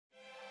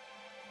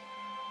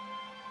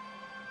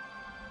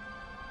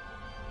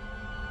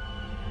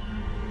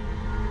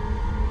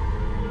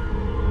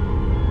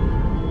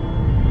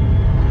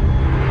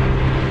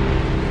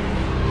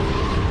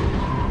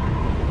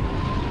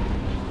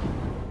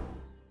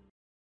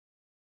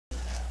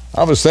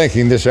I was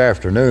thinking this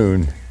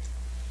afternoon,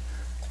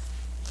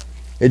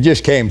 it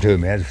just came to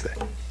me,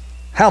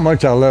 how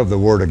much I love the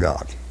Word of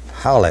God.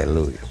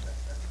 Hallelujah.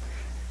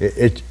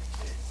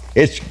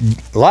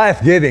 It's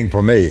life-giving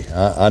for me,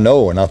 I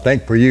know, and I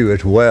think for you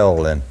as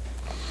well. And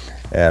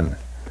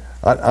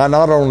I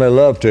not only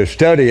love to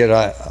study it,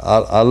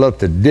 I love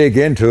to dig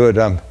into it.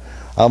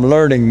 I'm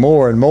learning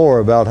more and more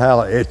about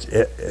how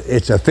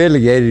it's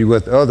affiliated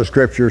with other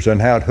scriptures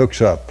and how it hooks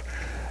up.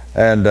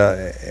 And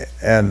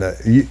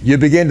you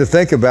begin to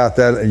think about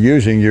that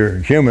using your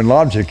human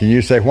logic, and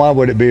you say, why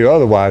would it be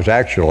otherwise,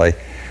 actually?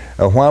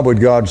 Why would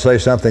God say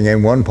something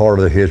in one part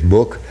of his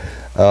book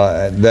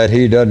that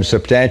he doesn't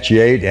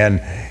substantiate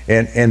and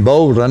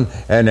embolden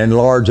and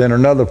enlarge in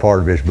another part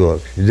of his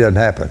book? It doesn't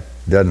happen.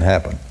 It doesn't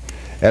happen.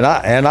 And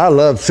I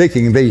love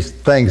seeking these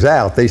things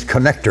out, these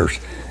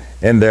connectors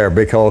in there,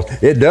 because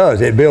it does.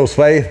 It builds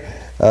faith.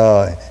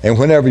 And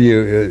whenever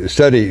you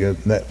study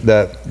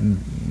the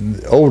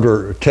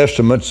older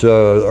testaments,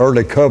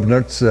 early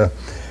covenants, it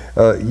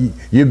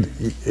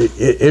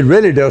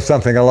really does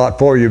something a lot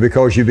for you,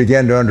 because you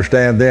begin to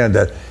understand then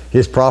that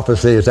his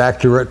prophecy is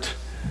accurate,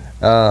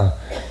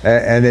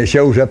 and it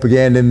shows up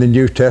again in the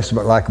New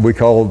Testament like we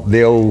call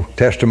the Old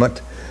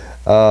Testament.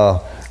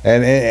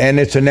 And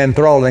it's an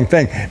enthralling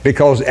thing,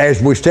 because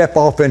as we step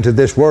off into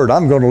this word,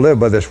 I'm going to live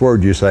by this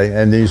word, you say,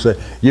 and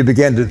you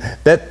begin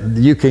to,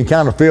 you can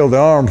kind of feel the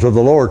arms of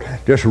the Lord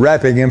just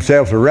wrapping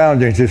himself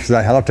around you, and just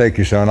say, I'll take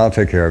you, son, I'll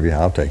take care of you,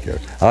 I'll take care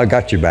of you, I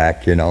got you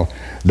back,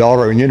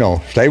 daughter,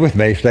 stay with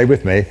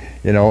me,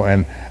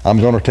 and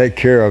I'm going to take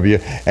care of you.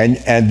 And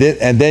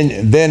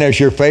then as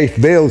your faith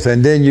builds,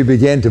 and then you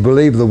begin to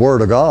believe the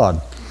Word of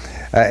God,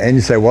 and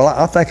you say, well,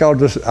 I think I'll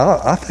just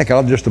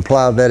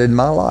apply that in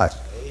my life.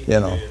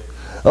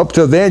 Up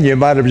till then you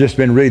might have just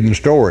been reading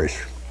stories,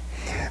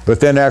 but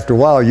then after a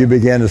while you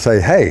begin to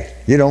say, hey,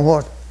 you know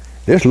what,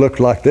 this looks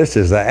like this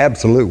is the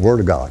absolute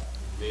Word of God.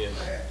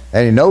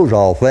 And he knows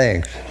all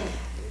things,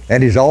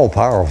 and he's all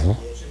powerful,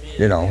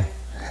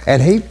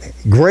 and he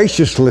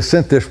graciously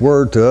sent this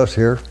word to us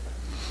here.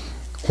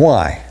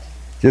 Why?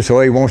 Just so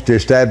he wants to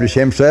establish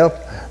himself?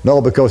 No,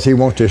 because he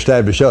wants to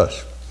establish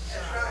us.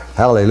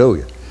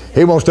 Hallelujah.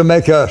 He wants to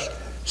make us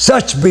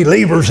such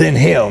believers in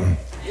him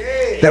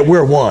that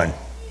we're one.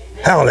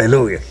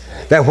 Hallelujah.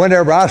 That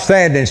whenever I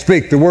stand and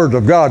speak the words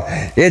of God,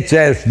 it's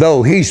as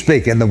though he's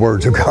speaking the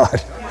words of God.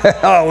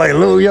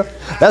 Hallelujah.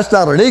 That's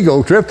not an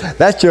ego trip.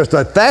 That's just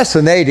a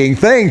fascinating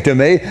thing to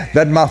me,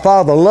 that my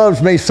Father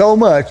loves me so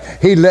much,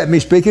 he let me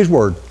speak his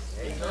word.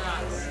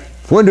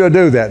 When do I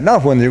do that?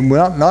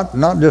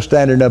 Not just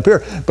standing up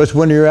here, but it's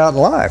when you're out in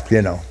life,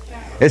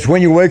 It's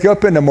when you wake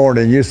up in the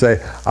morning and you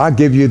say, I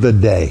give you the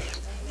day.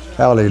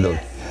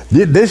 Hallelujah.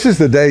 This is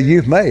the day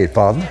you've made,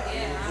 Father.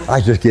 I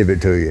just give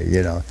it to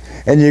you,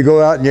 And you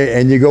go out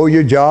and you go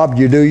your job,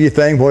 you do your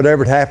thing,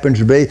 whatever it happens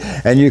to be,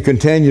 and you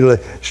continually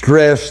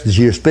stress that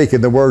you're speaking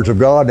the words of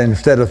God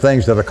instead of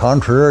things that are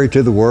contrary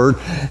to the Word,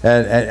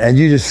 and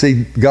you just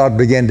see God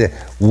begin to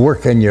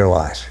work in your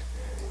life.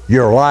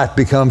 Your life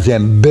becomes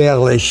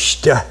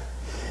embellished,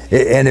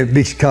 and it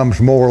becomes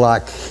more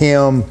like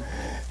him.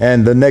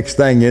 And the next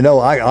thing you know,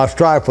 I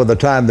strive for the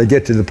time to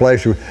get to the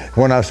place where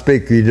when I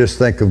speak, you just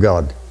think of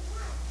God.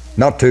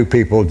 Not two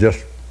people,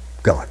 just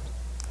God.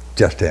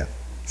 Just him.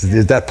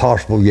 Is that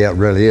possible? Yeah, it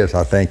really is,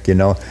 I think,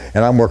 and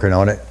I'm working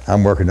on it. I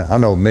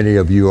know many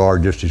of you are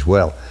just as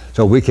well.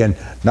 So we can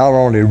not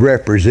only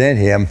represent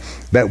him,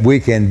 but we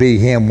can be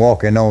him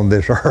walking on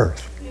this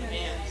earth.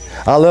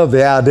 I love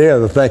the idea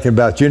of thinking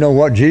about,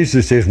 what?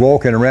 Jesus is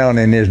walking around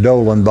in his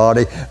dolan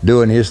body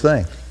doing his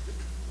thing.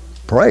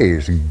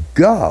 Praise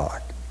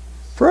God.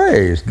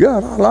 Praise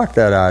God. I like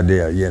that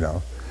idea,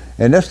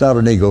 And that's not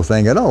an ego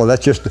thing at all.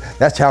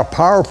 That's how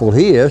powerful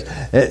he is.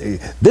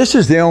 This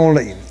is the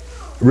only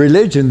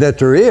religion that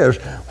there is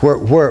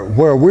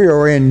where we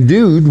are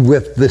endued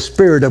with the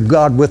Spirit of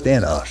God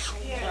within us.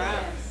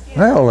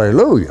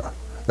 Hallelujah.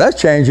 That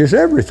changes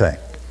everything.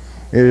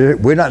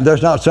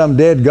 There's not some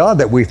dead God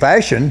that we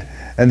fashioned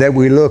and that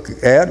we look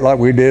at like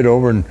we did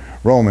over in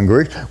Rome and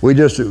Greece.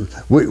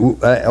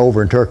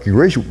 Over in Turkey,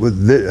 Greece,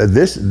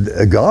 this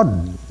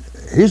God,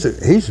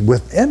 he's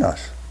within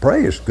us.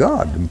 Praise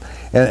God.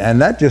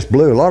 And that just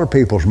blew a lot of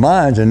people's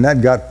minds, and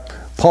that got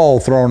Paul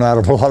thrown out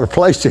of a lot of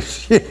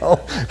places,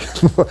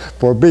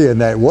 for being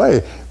that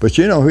way. But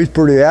he's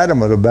pretty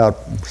adamant about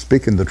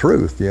speaking the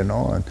truth,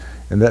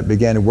 and that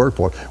began to work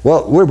for us.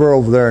 Well, we were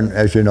over there, and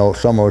as you know,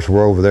 some of us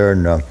were over there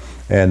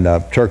in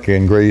Turkey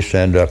and Greece,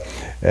 and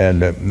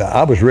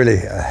I was really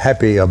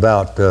happy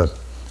about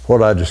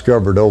what I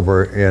discovered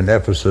over in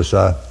Ephesus.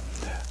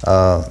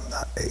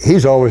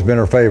 He's always been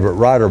a favorite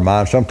writer of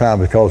mine,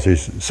 sometimes because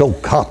he's so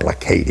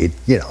complicated,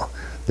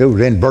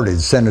 Those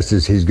inverted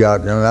sentences he's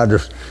got, I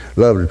just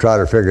love to try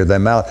to figure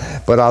them out.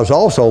 But I was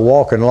also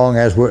walking along,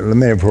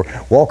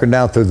 walking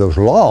down through those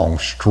long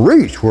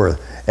streets where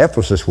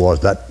Ephesus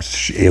was, that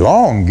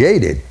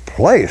elongated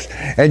place.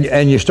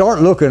 And you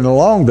start looking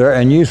along there,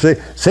 and you see,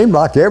 seemed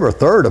like every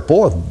third or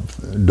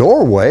fourth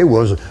doorway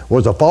was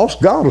a false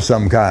god of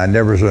some kind.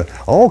 There was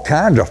all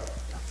kinds of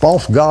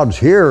false gods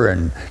here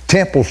and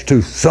temples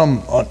to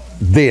some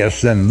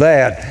this and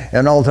that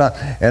and all the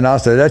time. And I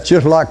said, that's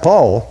just like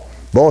Paul.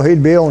 Boy,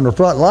 he'd be on the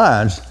front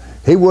lines.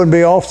 He wouldn't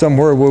be off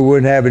somewhere we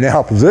wouldn't have any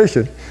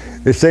opposition.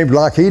 It seemed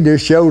like he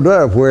just showed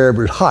up where it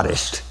was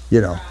hottest,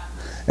 you know.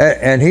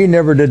 And he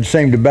never did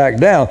seem to back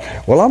down.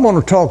 Well, I'm going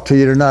to talk to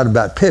you tonight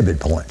about pivot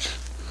points.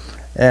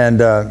 And,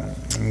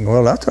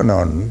 well, that's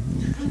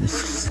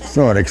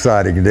an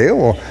exciting deal.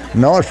 Well,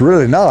 no, it's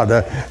really not.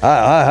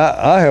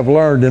 I have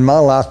learned in my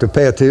life to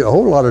pay a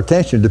whole lot of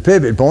attention to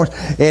pivot points,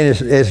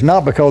 and it's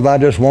not because I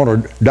just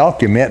want to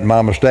document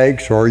my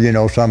mistakes or, you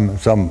know, some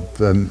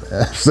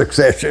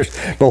successes.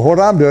 But what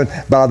I'm doing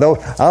by those,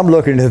 I'm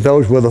looking at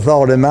those with a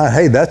thought in mind.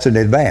 Hey, that's an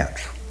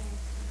advance.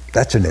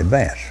 That's an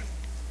advance.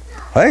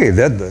 Hey,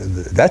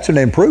 that's an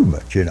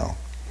improvement. You know,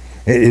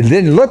 it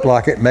didn't look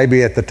like it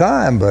maybe at the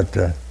time, but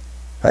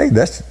hey,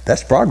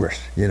 that's progress.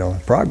 You know,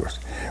 progress.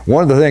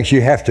 One of the things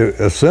you have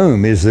to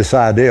assume is this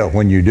idea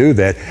when you do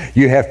that,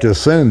 you have to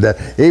assume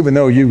that even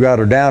though you've got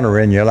a downer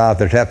in your life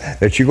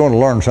that you're going to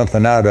learn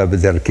something out of it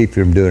that'll keep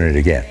you from doing it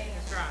again.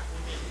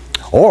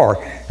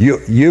 Or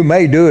you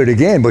may do it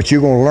again, but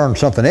you're going to learn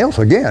something else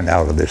again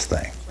out of this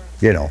thing.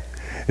 You know,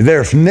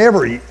 there's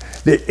never,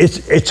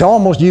 it's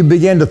almost, you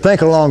begin to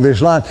think along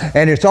this line,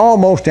 and it's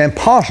almost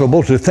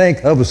impossible to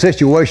think of a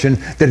situation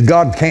that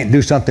God can't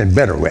do something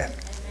better with.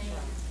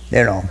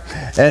 You know,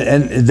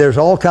 and there's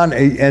all kind of,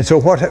 and so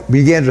what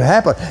begins to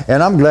happen,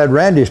 and I'm glad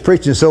Randy is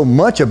preaching so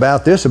much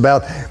about this,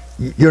 about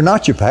you're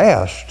not your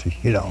past,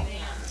 you know,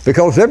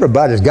 because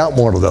everybody's got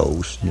one of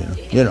those,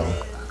 you know,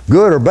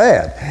 good or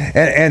bad.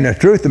 And the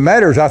truth of the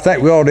matter is, I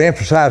think we ought to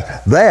emphasize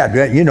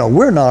that, you know,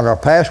 we're not our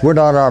past, we're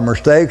not our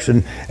mistakes,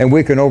 and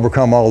we can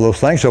overcome all those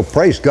things. So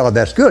praise God,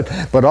 that's good.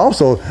 But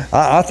also,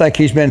 I think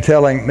he's been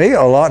telling me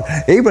a lot,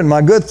 even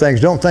my good things,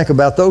 don't think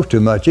about those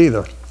too much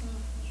either.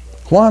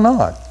 Why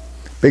not?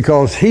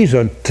 Because he's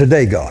a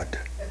today God.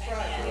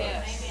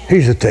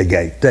 He's a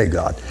today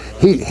God.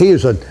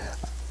 He's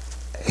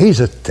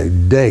a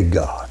today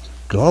God.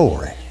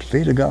 Glory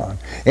be to God.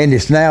 And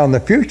it's now in the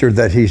future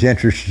that he's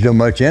interested so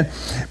much in,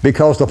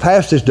 because the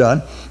past is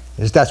done.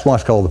 That's why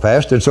it's called the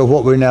past. And so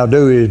what we now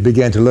do is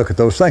begin to look at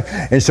those things.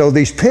 And so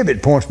these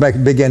pivot points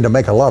begin to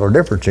make a lot of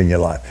difference in your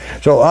life.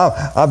 So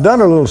I've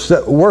done a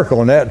little work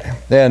on that,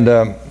 and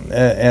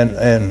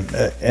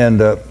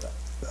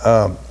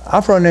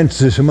I've run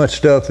into so much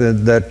stuff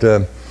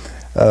that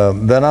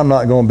I'm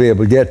not going to be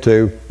able to get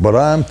to, but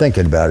I'm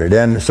thinking about it.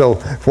 And so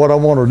what I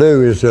want to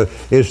do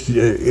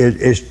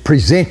is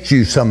present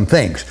you some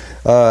things.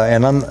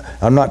 And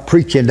I'm not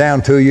preaching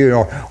down to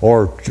you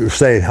or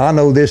say I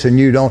know this and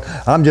you don't.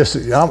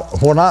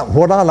 What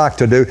I like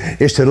to do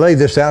is to lay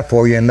this out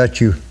for you and let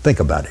you think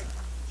about it.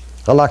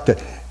 I like to.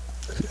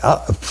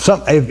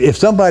 If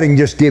somebody can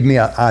just give me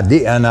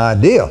an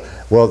idea,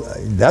 well,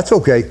 that's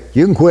okay.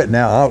 You can quit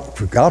now.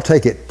 I'll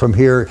take it from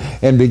here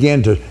and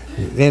begin to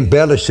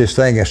embellish this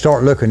thing and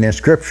start looking in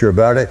Scripture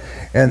about it,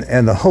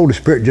 and the Holy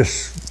Spirit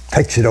just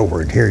takes it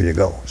over, and here you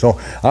go. So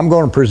I'm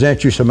going to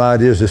present you some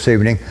ideas this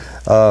evening,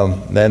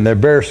 and they're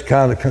various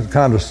kind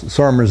of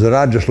sermons that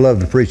I just love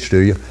to preach to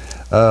you.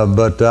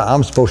 But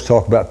I'm supposed to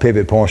talk about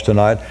pivot points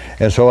tonight,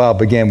 and so I'll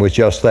begin with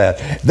just that.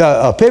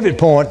 The pivot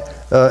point,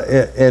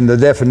 in the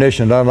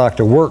definition that I like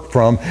to work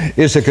from,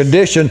 is a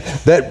condition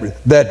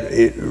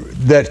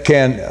that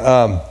can.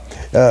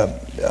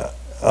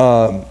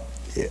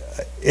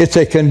 It's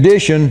a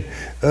condition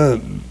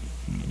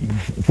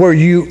where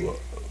you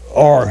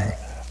are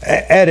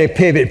at a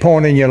pivot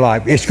point in your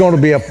life. It's going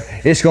to be a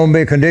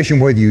condition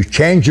whether you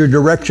change your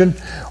direction,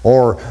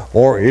 or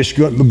it's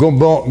going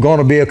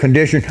to be a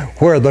condition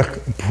where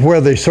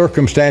the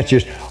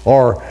circumstances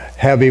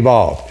have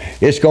evolved.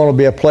 It's going to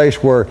be a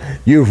place where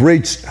you've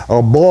reached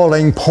a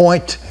boiling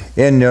point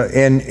in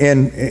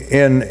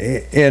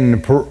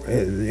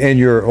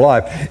your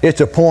life.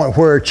 It's a point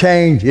where a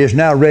change is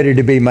now ready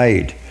to be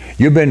made.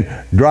 You've been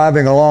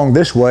driving along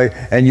this way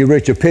and you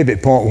reach a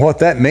pivot point. What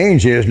that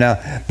means is, now,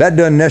 that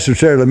doesn't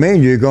necessarily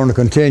mean you're going to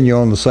continue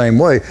on the same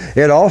way.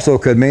 It also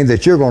could mean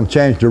that you're going to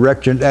change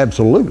direction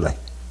absolutely.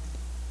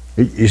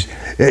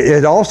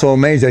 It also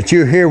means that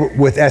you're here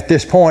at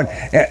this point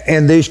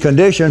in these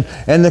conditions,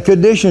 and the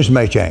conditions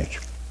may change.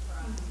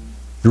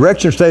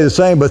 Directions stay the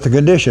same, but the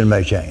condition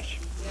may change.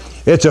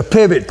 It's a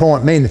pivot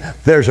point, meaning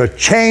there's a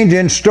change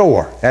in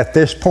store at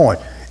this point.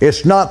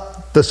 It's not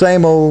the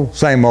same old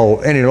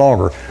any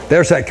longer.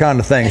 There's that kind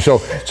of thing. So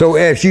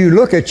as you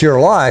look at your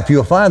life,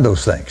 you'll find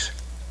those things.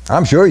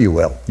 I'm sure you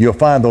will. You'll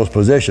find those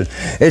positions.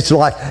 It's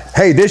like,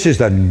 hey, this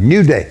is a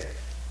new day.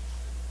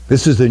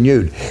 This is the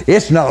new.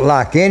 It's not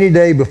like any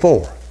day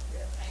before.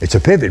 It's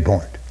a pivot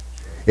point.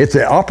 It's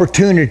an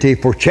opportunity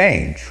for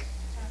change.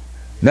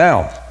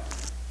 Now,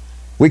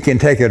 we can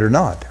take it or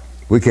not.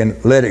 We can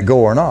let it go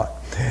or not.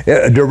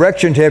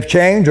 Directions have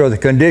changed, or the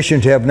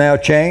conditions have now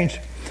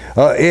changed.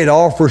 It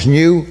offers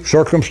new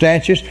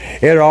circumstances.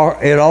 It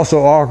also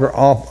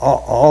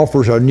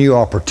offers a new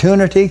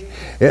opportunity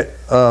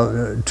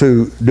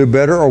to do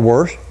better or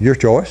worse, your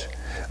choice.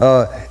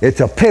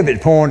 It's a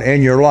pivot point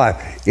in your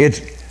life.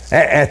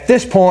 At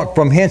this point,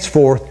 from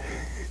henceforth,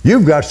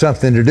 you've got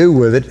something to do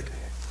with it,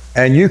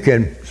 and you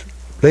can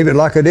leave it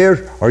like it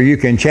is, or you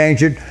can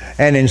change it.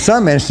 And in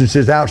some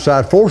instances,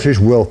 outside forces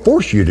will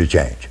force you to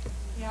change.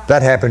 Yeah.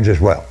 That happens as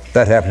well.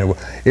 That happens as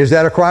well. Is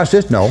that a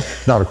crisis? No,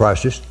 it's not a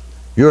crisis.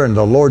 You're in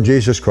the Lord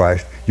Jesus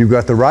Christ. You've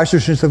got the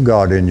righteousness of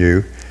God in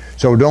you.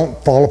 So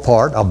don't fall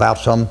apart about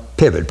some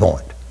pivot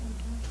point.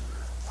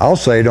 I'll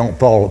say don't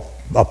fall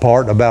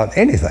apart about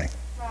anything.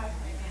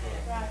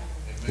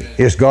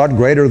 Is God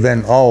greater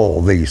than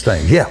all these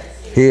things? Yeah,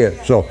 He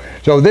is.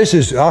 So this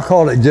is, I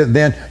call it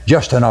then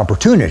just an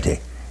opportunity.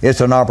 It's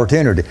an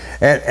opportunity.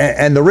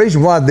 And the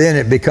reason why then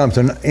it becomes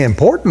an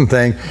important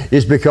thing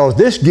is because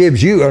this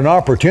gives you an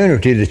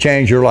opportunity to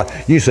change your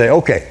life. You say,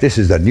 okay, this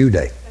is a new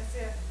day.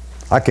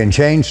 I can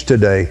change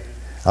today.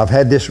 I've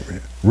had this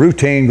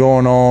routine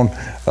going on.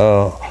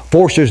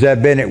 Forces that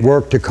have been at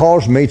work to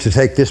cause me to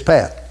take this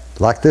path,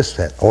 like this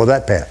path, or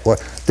that path, or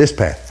this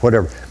path,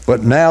 whatever.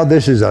 But now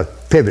this is a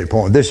pivot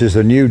point. This is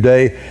a new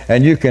day,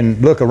 and you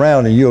can look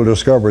around and you'll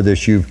discover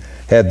that you've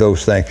had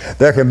those things.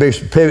 There can be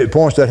pivot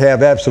points that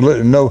have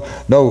absolutely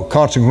no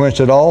consequence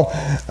at all.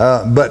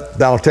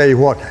 But I'll tell you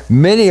what,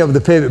 many of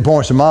the pivot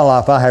points in my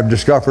life I have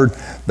discovered,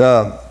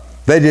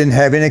 they didn't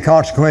have any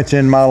consequence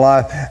in my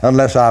life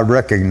unless I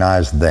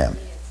recognized them.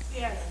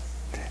 Yes.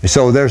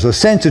 So there's a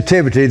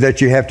sensitivity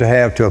that you have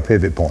to a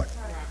pivot point.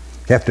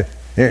 You have to.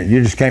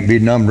 You just can't be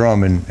numb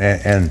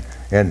and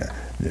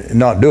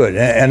not do it.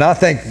 And I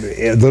think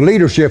the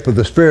leadership of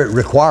the Spirit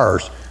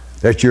requires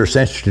that you're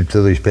sensitive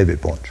to these pivot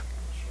points.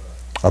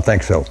 I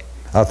think so.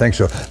 I think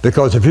so.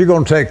 Because if you're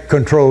going to take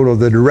control of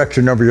the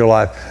direction of your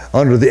life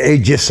under the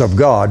aegis of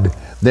God,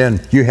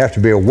 then you have to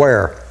be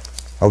aware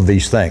of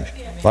these things.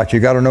 Like you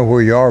got to know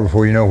where you are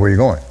before you know where you're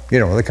going. You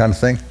know, that kind of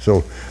thing.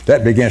 So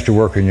that begins to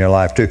work in your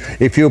life too.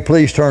 If you'll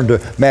please turn to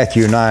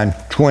Matthew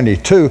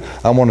 9:22,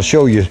 I want to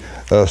show you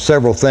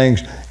several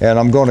things, and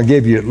I'm going to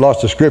give you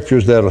lots of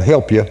scriptures that'll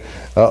help you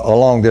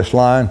along this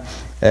line.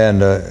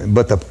 And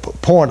but the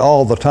point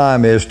all the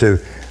time is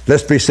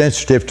let's be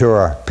sensitive to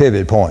our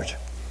pivot points.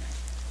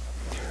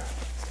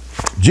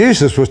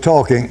 Jesus was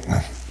talking,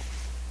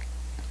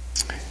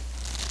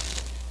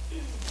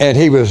 and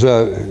he was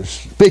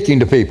speaking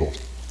to people.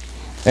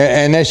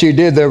 And as he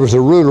did, there was a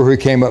ruler who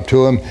came up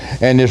to him,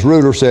 and this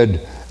ruler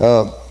said,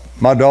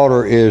 my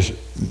daughter is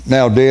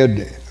now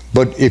dead,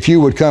 but if you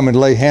would come and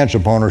lay hands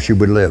upon her, she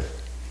would live.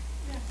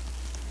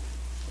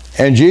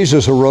 And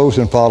Jesus arose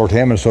and followed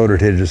him, and so did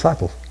his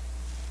disciples.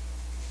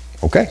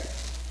 Okay.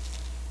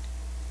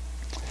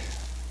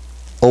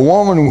 A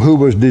woman who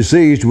was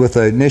diseased with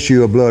an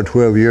issue of blood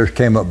 12 years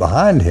came up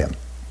behind him,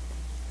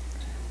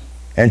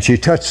 and she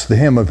touched the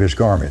hem of his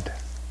garment.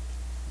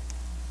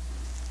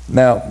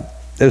 Now,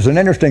 there's an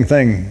interesting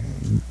thing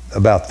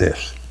about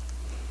this.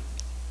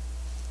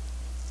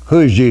 Who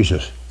is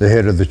Jesus, the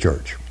head of the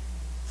church?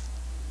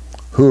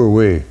 Who are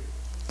we,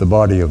 the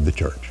body of the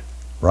church,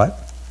 right?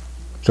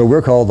 So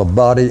we're called the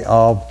body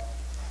of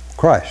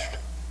Christ,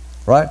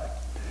 right?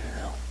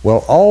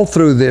 Well, all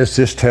through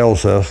this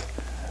tells us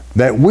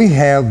that we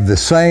have the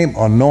same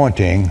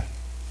anointing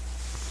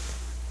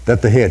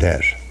that the head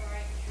has.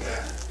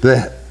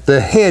 The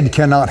head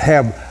cannot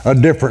have a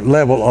different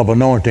level of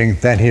anointing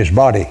than his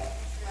body.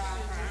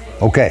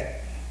 Okay.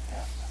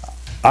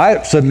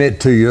 I submit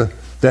to you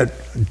that,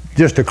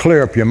 just to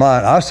clear up your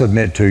mind, I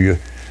submit to you,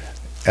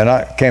 and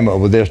I came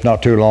up with this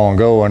not too long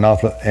ago,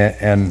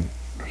 and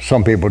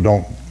some people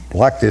don't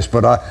like this,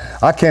 but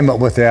I came up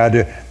with the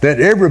idea that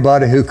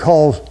everybody who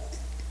calls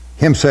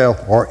himself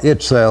or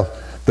itself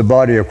the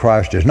body of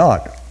Christ is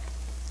not.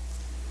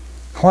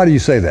 Why do you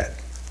say that?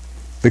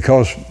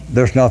 Because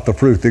there's not the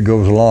fruit that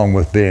goes along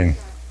with being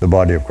the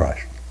body of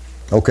Christ.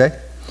 Okay?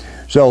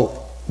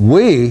 So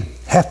we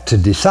have to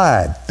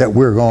decide that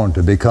we're going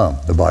to become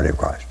the body of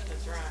Christ.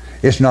 Right.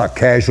 It's not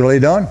casually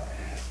done.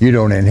 You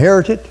don't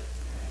inherit it.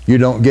 You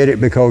don't get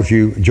it because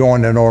you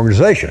joined an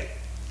organization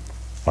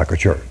like a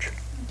church.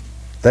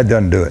 That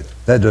doesn't do it.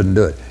 That doesn't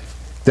do it.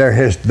 There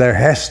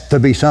has to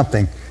be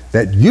something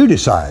that you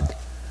decide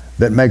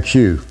that makes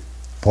you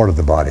part of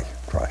the body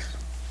of Christ.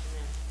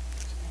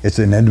 It's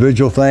an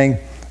individual thing.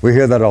 We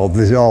hear that all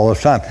the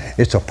time.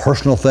 It's a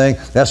personal thing.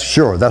 That's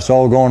sure. That's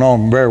all going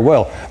on very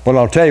well. But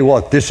I'll tell you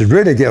what, this is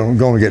really going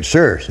to get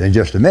serious in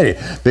just a minute,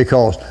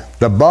 because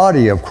the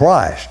body of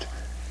Christ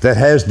that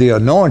has the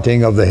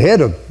anointing of the head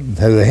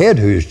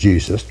who is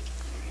Jesus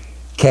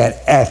can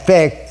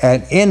affect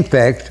and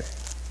infect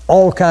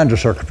all kinds of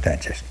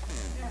circumstances,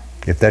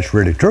 if that's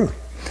really true.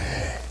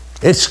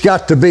 It's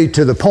got to be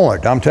to the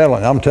point, I'm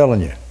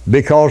telling you,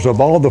 because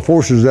of all the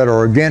forces that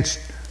are against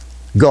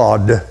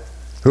God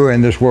who are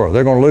in this world.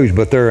 They're going to lose,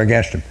 but they're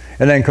against him.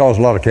 And they can cause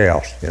a lot of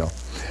chaos, you know.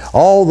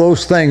 All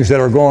those things that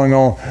are going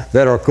on,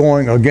 that are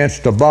going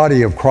against the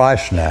body of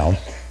Christ now,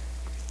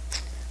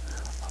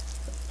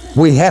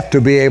 we have to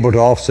be able to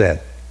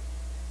offset.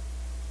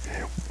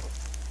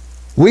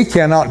 We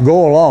cannot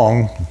go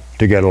along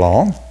to get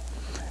along,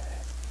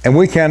 and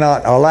we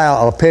cannot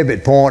allow a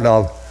pivot point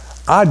of,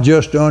 I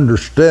just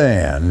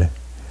understand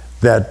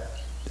that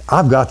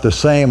I've got the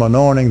same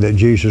anointing that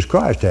Jesus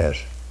Christ has.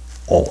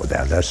 Oh,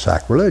 that's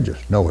sacrilegious.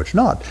 No, it's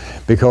not.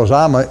 Because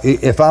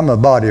if I'm a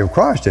body of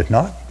Christ, it's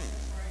not.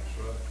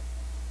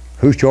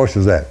 Whose choice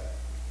is that?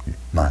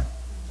 Mine.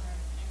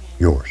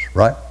 Yours,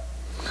 right?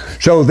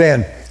 So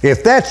then,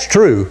 if that's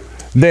true,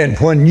 then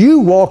when you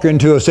walk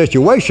into a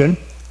situation,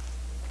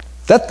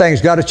 that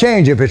thing's got to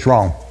change if it's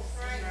wrong.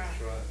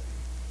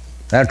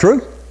 That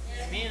true?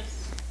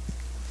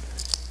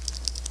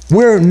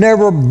 We're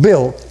never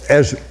built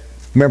as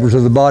members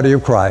of the body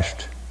of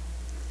Christ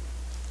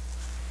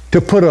to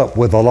put up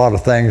with a lot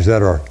of things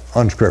that are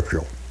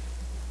unscriptural.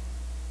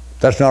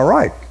 That's not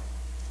right.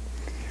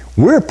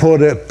 We're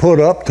put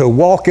up to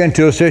walk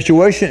into a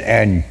situation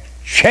and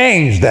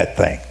change that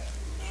thing.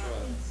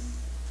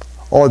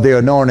 Or the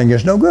anointing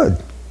is no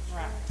good.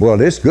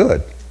 Well, it's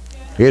good.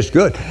 It's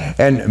good.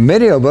 And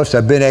many of us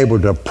have been able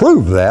to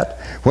prove that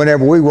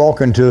whenever we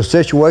walk into a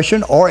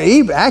situation, or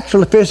even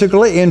actually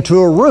physically into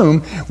a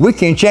room, we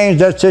can change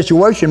that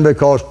situation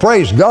because,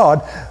 praise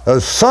God, the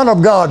Son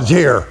of God's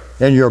here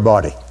in your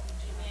body.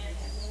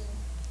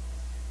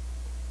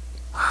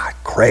 I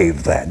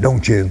crave that,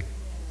 don't you?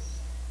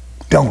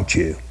 Don't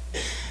you?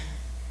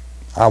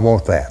 I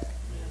want that.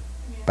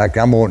 In fact,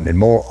 I'm wanting it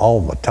more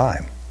all the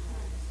time.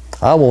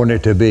 I want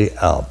it to be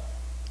a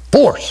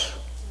force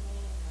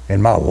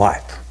in my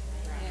life.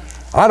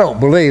 I don't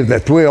believe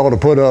that we ought to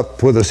put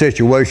up with a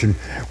situation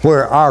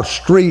where our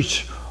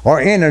streets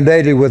are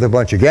inundated with a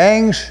bunch of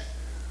gangs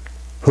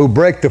who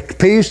break the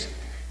peace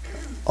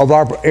of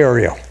our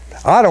area.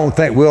 I don't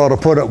think we ought to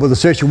put up with a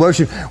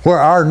situation where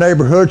our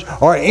neighborhoods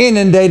are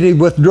inundated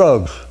with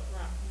drugs.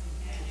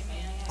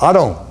 I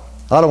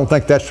don't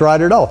think that's right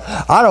at all.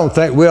 I don't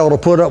think we ought to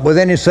put up with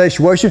any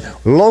situation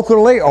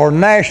locally or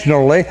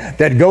nationally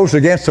that goes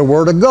against the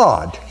Word of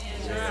God.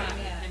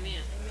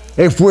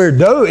 If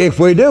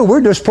we do,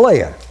 we're just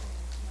playing.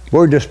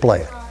 We're just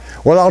playing.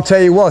 Well, I'll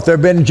tell you what, there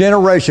have been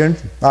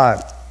generations,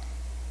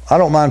 I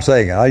don't mind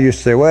saying it. I used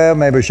to say, well,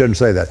 maybe I shouldn't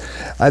say that.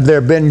 There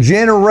have been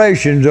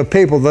generations of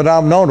people that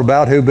I've known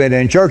about who've been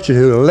in churches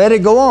who let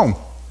it go on.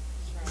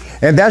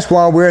 And that's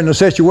why we're in the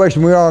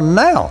situation we are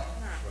now.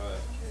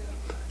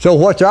 So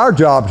what's our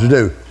job to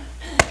do?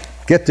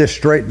 Get this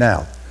straightened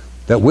out.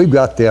 That we've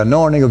got the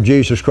anointing of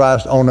Jesus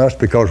Christ on us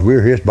because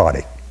we're His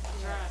body.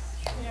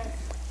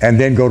 And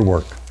then go to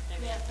work.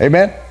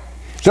 Amen?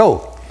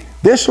 So,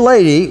 this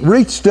lady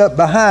reached up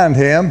behind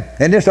him,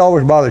 and this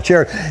always bothered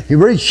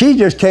Cherry. She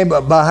just came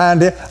up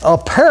behind him,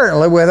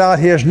 apparently without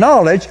his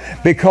knowledge,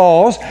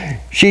 because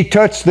she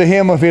touched the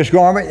hem of his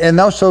garment, and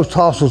those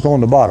tassels on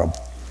the bottom.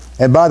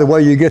 And by the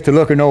way, you get to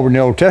looking over in the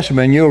Old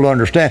Testament, and you'll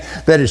understand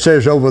that it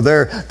says over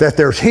there that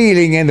there's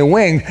healing in the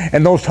wings,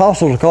 and those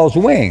tassels are called the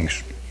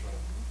wings.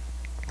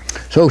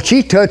 So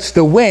she touched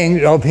the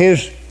wings of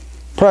his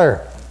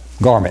prayer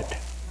garment.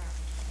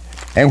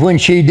 And when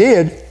she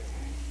did,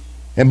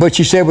 but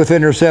she said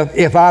within herself,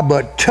 if I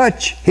but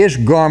touch his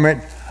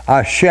garment,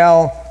 I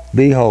shall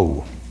be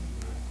whole.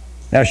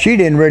 Now, she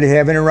didn't really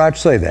have any right to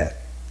say that.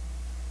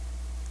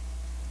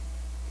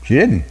 She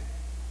didn't.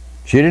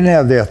 She didn't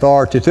have the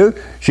authority to.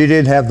 She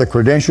didn't have the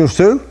credentials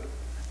to.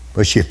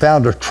 But she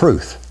found a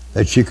truth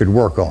that she could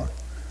work on.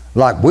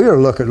 Like we are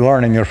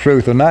learning the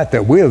truth tonight,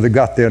 that we have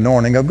got the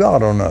anointing of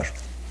God on us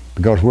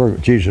because we're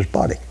Jesus'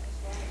 body.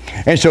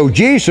 And so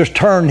Jesus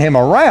turned him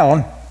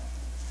around,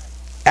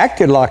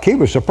 acted like he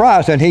was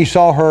surprised, and he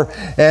saw her,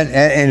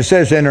 and it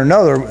says in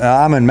another,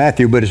 I'm in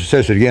Matthew, but it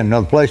says it again in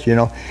another place, you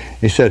know.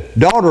 He said,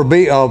 daughter,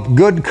 be of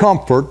good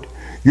comfort,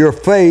 your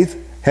faith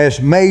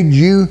has made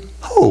you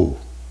whole.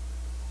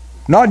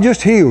 Not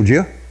just healed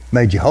you,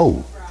 made you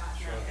whole.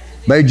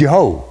 Made you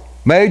whole.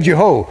 Made you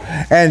whole.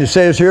 And it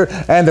says here,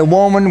 and the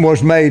woman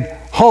was made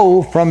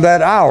whole from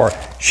that hour.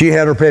 She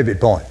had her pivot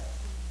point,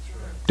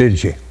 didn't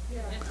she?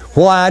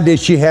 Why did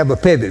she have a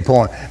pivot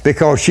point?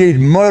 Because she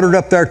muttered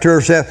up there to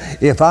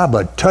herself, if I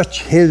but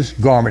touch his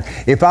garment,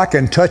 if I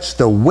can touch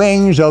the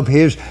wings of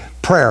his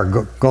prayer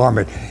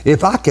garment,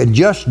 if I could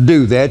just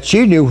do that.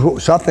 She knew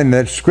something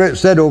that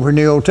said over in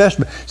the Old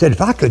Testament, said if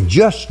I could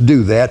just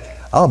do that,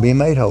 I'll be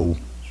made whole.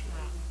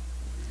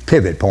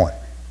 Pivot point.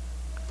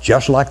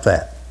 Just like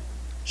that.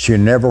 She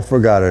never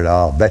forgot it,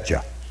 I'll bet you,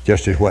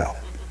 just as well.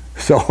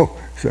 So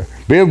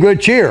be of good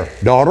cheer,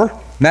 daughter.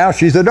 Now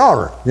she's a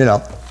daughter, you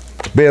know.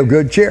 Be of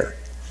good cheer.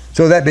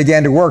 So that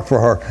began to work for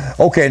her.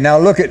 Okay, now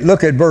look at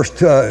verse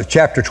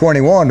chapter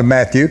 21 of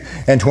Matthew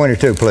and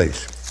 22,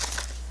 please.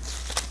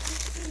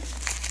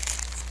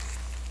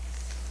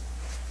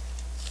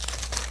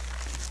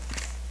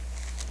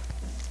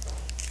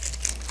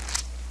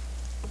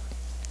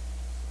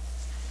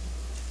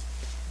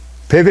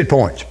 Pivot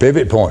points,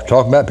 pivot points.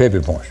 Talk about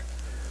pivot points.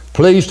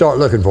 Please start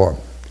looking for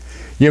them.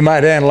 You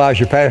might analyze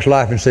your past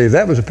life and say,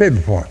 that was a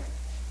pivot point.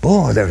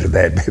 Boy, that was a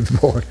bad pivot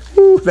point.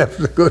 Ooh, that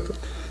was a good one.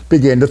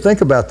 Begin to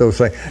think about those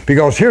things.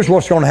 Because here's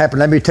what's going to happen.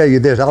 Let me tell you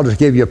this. I'll just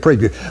give you a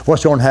preview.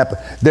 What's going to happen?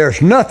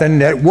 There's nothing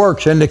that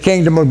works in the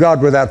kingdom of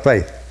God without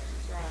faith.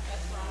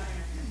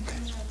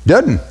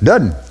 Doesn't.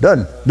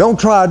 Don't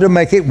try to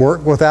make it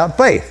work without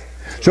faith.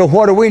 So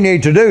what do we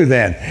need to do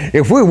then?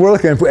 If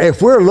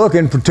we're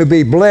looking to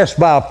be blessed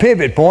by a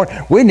pivot point,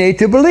 we need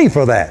to believe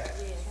for that.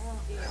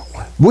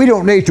 We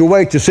don't need to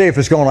wait to see if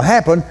it's going to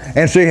happen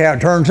and see how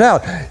it turns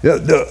out.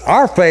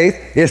 Our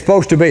faith is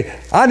supposed to be,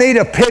 I need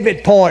a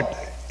pivot point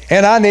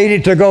and I need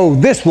it to go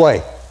this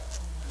way.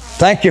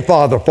 Thank you,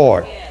 Father,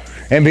 for it.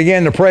 And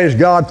begin to praise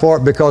God for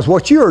it, because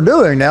what you are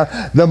doing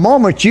now, the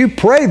moment you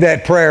pray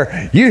that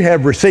prayer, you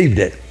have received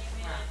it.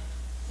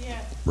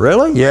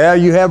 Really? Yeah,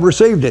 you have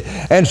received it.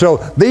 And so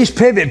these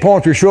pivot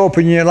points will show up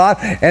in your life,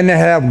 and they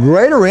have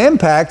greater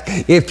impact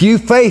if you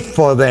faith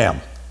for them.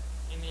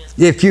 Amen.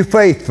 If you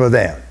faith for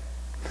them.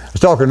 I was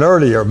talking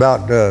earlier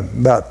about a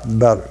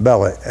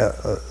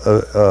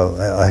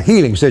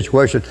healing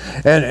situation,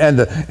 and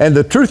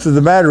the truth of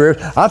the matter is,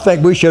 I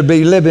think we should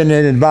be living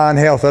in divine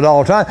health at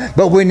all times,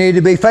 but we need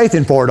to be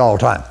faithing for it all the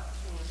time.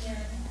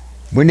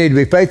 We need to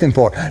be faithing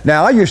for it.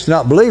 Now, I used to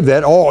not believe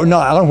that, or no,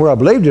 I don't know whether I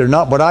believed it or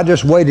not, but I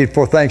just waited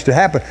for things to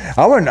happen.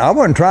 I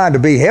wasn't trying to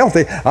be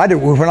healthy.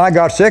 When I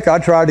got sick, I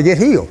tried to get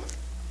healed.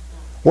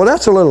 Well,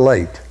 that's a little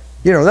late.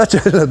 You know, that's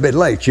a little bit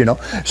late, you know.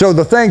 So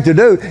the thing to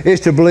do is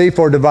to believe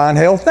for divine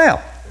health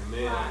now.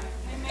 Amen.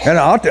 And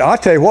I'll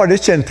tell you what,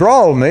 it's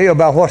enthralled me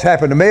about what's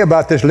happened to me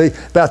about this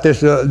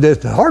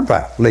heart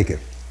valve leaking.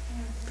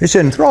 It's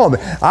enthralled me.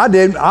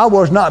 I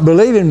was not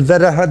believing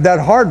that that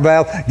heart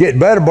valve get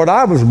better, but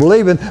I was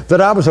believing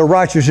that I was a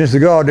righteousness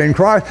of God in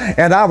Christ,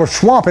 and I was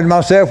swamping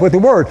myself with the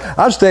Word.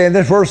 I stay in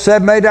this verse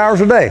 7-8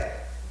 hours a day.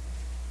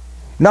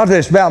 Not that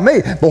it's about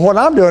me, but what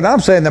I'm doing,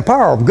 I'm saying the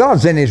power of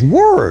God's in His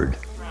Word.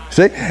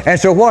 See? And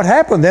so what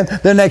happened then,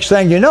 the next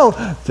thing you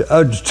know,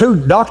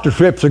 2 doctor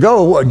trips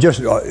ago, just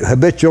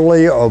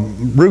habitually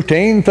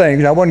routine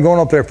things, I wasn't going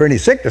up there for any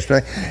sickness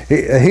thing,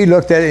 he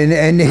looked at it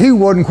and he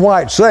wouldn't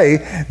quite say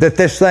that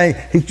this thing,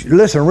 he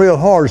listened real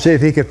hard to see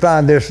if he could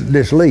find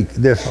this leak,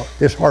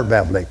 this heart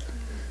valve leak.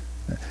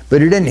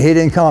 But he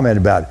didn't comment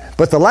about it.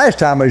 But the last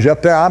time he was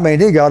up there, I mean,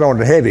 he got on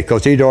to heavy,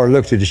 because he'd already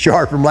looked at the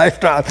chart from last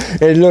time,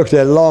 and he looked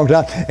at it a long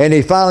time, and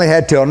he finally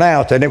had to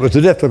announce, and it was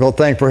a difficult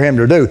thing for him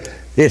to do,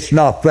 it's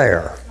not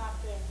there.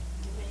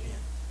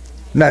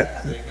 Now,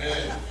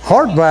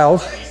 heart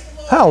valves,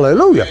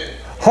 hallelujah,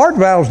 heart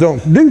valves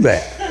don't do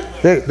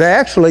that. They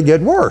actually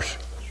get worse.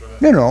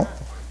 You know,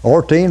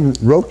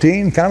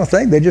 routine kind of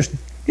thing. They just,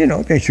 you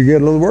know, they should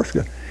get a little worse.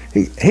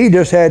 He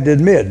just had to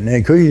admit, and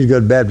he's a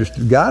good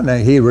Baptist guy,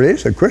 and he really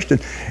is a Christian,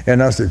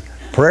 and I said,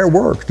 prayer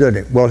works, doesn't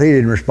it? Well, he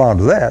didn't respond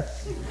to that.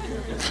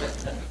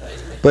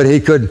 But he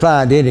couldn't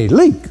find any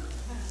leak.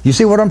 You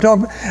see what I'm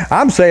talking about?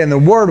 I'm saying the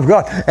Word of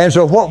God. And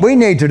so what we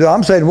need to do,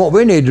 I'm saying what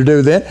we need to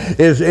do then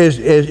is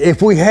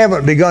if we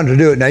haven't begun to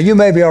do it, now you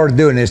may be already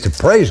doing this, to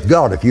praise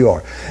God if you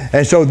are.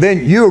 And so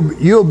then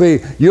you'll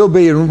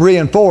be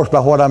reinforced by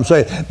what I'm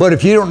saying. But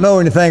if you don't know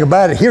anything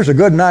about it, here's a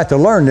good night to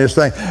learn this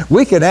thing.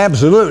 We can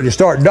absolutely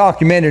start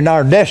documenting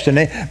our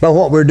destiny by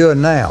what we're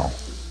doing now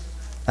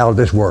out of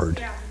this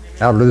Word.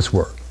 Out of this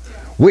Word.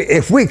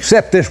 If we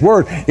accept this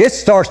Word, it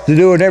starts to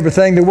do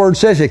everything the Word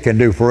says it can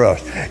do for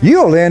us.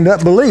 You'll end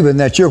up believing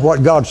that you're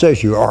what God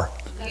says you are.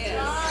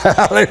 Yes.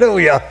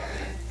 Hallelujah.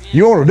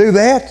 You want to do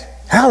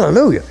that?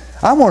 Hallelujah.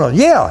 I want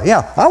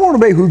to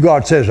be who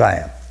God says I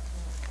am,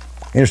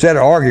 instead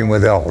of arguing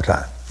with it all the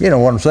time. You know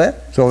what I'm saying?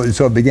 So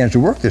it begins to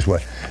work this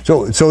way.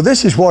 So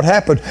this is what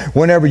happens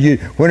whenever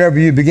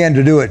you begin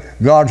to do it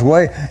God's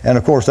way, and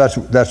of course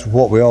that's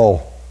what we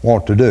all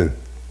want to do.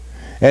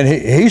 And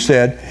he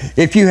said,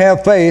 if you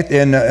have faith,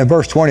 in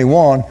verse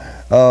 21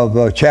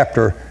 of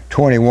chapter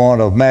 21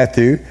 of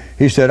Matthew,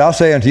 he said, I'll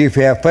say unto you, if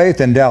you have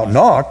faith and doubt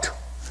not,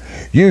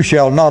 you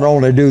shall not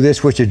only do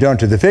this which is done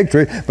to the fig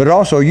tree, but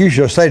also you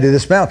shall say to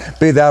this mountain,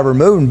 be thou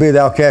removed and be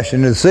thou cast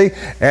into the sea,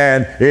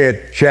 and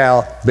it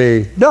shall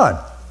be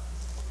done.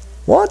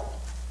 What?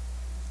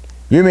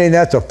 You mean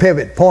that's a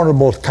pivot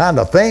pointable kind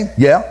of thing?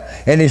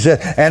 Yeah. And he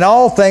said, and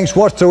all things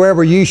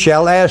whatsoever you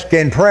shall ask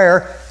in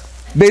prayer,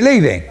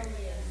 believing,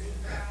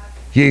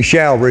 ye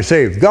shall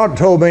receive. God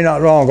told me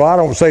not long ago, I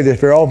don't say this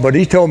very often, but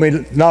He told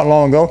me not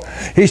long ago,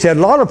 He said, a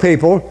lot of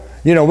people,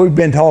 you know, we've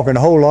been talking a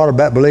whole lot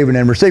about believing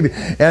and receiving,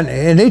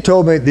 and He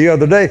told me the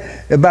other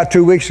day, about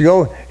 2 weeks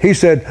ago, He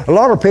said, a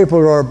lot of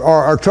people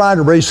are trying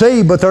to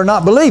receive, but they're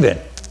not believing.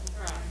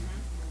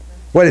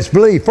 Well, it's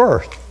believe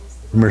first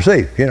and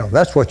receive. You know,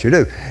 that's what you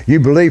do.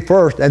 You believe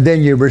first and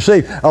then you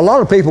receive. A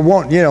lot of people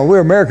want, you know, we're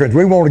Americans,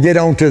 we want to get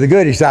on to the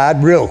goody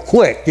side real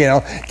quick, you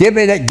know. Get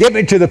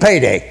me to the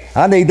payday.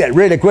 I need that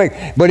really quick.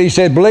 But He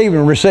said believe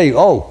and receive.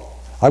 Oh,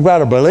 I've got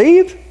to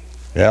believe?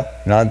 Yeah,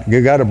 now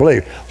you got to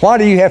believe. Why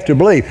do you have to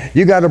believe?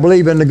 You got to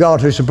believe in the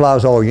God who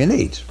supplies all your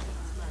needs.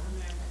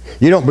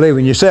 You don't believe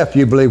in yourself,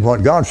 you believe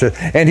what God says.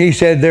 And He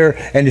said there,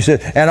 and He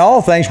said, and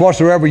all things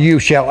whatsoever you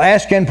shall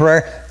ask in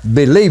prayer,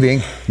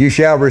 believing, you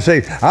shall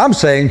receive. I'm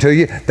saying to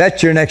you,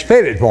 that's your next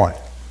pivot point.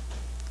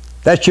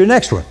 That's your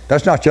next one.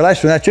 That's not your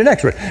last one, that's your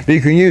next one. But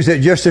you can use it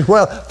just as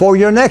well for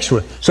your next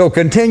one. So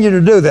continue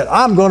to do that.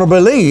 I'm going to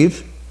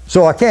believe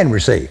so I can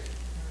receive.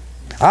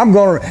 I'm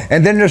going to,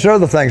 and then there's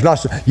other things.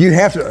 You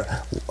have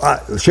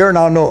to, Sharon,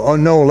 I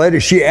know a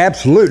lady, she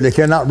absolutely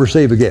cannot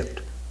receive a gift.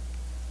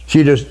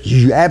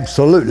 You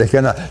absolutely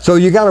cannot. So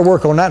you got to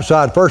work on that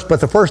side first,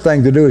 but the first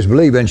thing to do is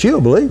believe, and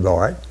she'll believe, all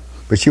right,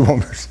 but she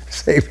won't be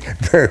saved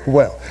very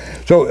well.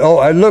 So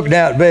I look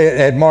now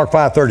at Mark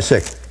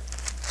 5:36.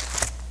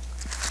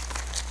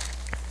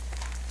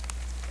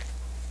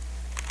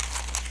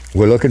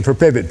 We're looking for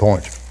pivot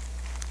points.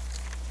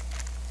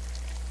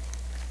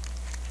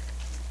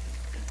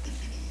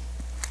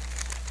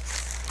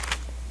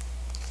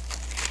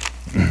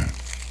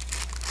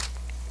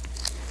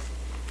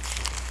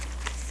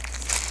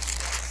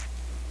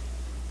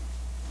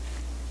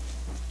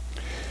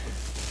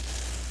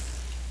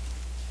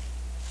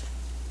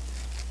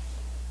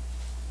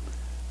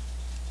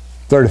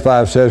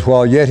 (35) says,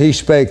 while yet he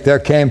spake, there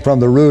came from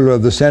the ruler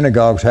of the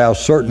synagogue's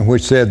house certain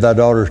which said, thy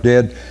daughter is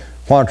dead.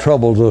 Why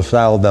troublest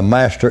thou the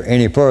master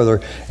any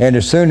further? And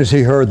as soon as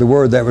he heard the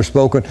word that was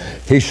spoken,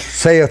 he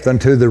saith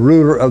unto the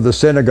ruler of the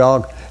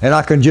synagogue, and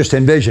I can just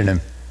envision him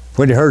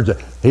when he heard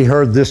that. He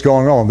heard this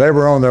going on. They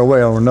were on their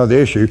way on another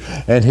issue,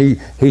 and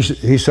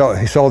he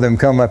saw them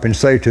come up and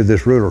say to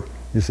this ruler,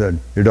 he said,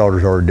 your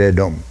daughter's already dead,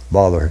 don't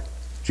bother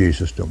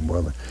Jesus, don't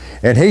bother.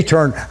 And he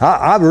turned,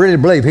 I really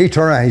believe he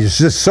turned around. He's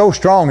just so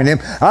strong in him.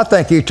 I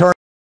think he turned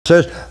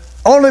and says,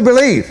 only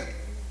believe.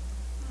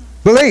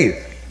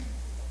 Believe.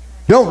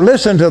 Don't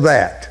listen to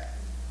that.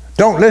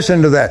 Don't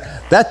listen to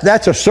that.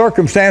 That's a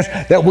circumstance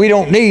that we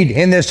don't need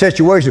in this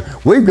situation.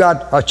 We've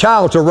got a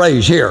child to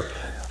raise here.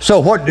 So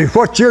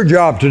what's your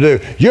job to do?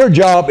 Your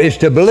job is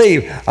to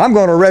believe. I'm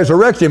going to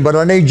resurrect him, but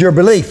I need your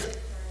belief.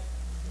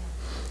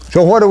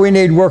 So what do we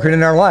need working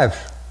in our lives?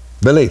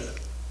 Belief.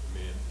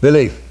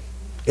 Belief.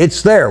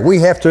 It's there. We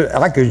have to,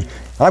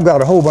 I've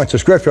got a whole bunch of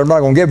scripture. I'm not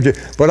going to give it to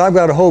you, but I've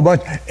got a whole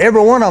bunch.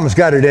 Every one of them's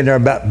got it in there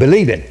about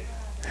believing.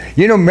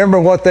 You know, remember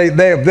what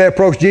they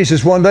approached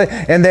Jesus one day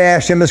and they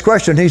asked him this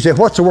question. He said,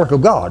 what's the work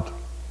of God?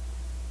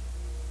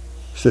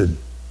 He said,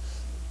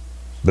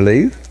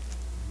 believe.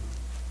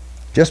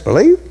 Just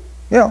believe?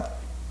 Yeah.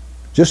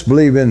 Just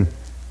believe in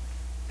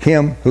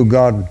him who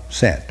God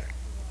sent.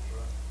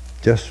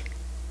 Just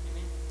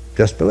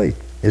believe.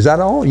 Is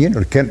that all? You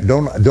know, can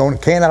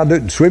I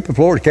do sweep the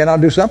floor? Can I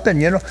do something?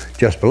 You know,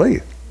 just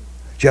believe.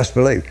 Just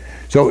believe.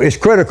 So it's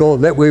critical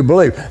that we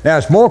believe. Now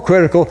it's more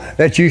critical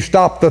that you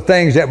stop the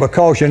things that would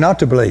cause you not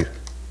to believe.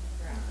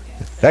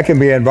 That can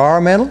be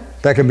environmental.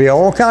 That can be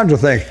all kinds of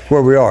things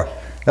where we are.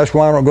 That's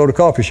why I don't go to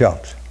coffee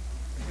shops.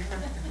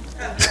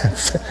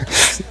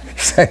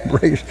 Same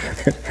reason.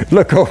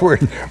 Look over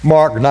in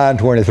Mark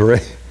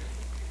 9:23.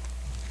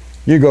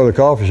 You go to the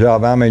coffee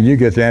shop, I mean, you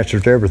get the answer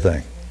to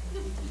everything.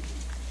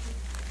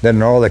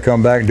 Then all they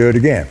come back and do it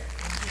again.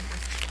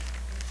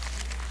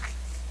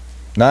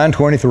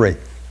 9:23.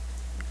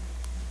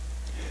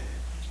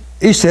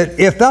 He said,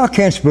 if thou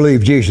canst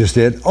believe, Jesus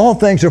did, all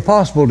things are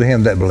possible to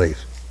him that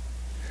believes.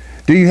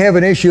 Do you have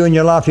an issue in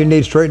your life you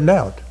need straightened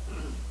out?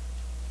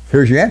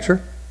 Here's your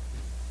answer.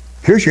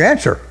 Here's your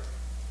answer.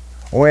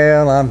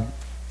 Well,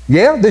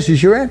 yeah, this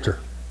is your answer.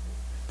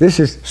 This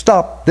is,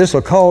 stop. This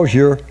will cause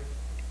you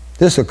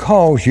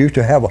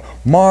to have a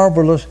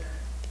marvelous,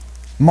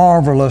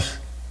 marvelous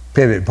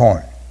pivot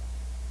point.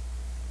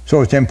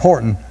 So it's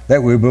important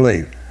that we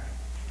believe.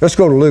 Let's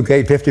go to Luke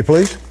 8:50,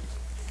 please.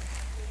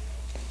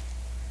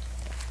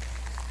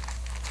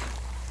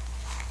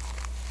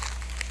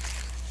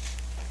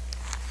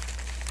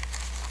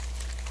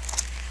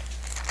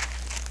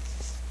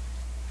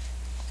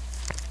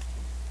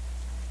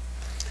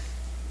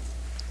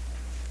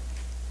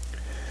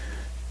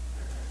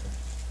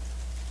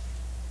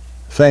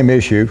 Same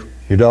issue.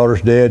 Your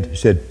daughter's dead. He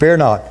said, fear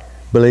not,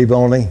 believe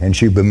only, and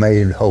she'll be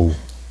made whole.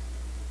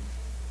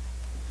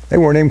 They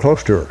weren't even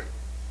close to her.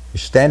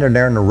 He's standing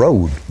there in the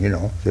road, you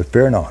know. He said,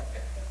 fear not,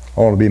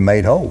 only be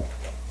made whole.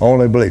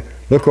 Only believe.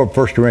 Look up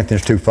 1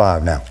 Corinthians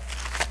 2:5 now.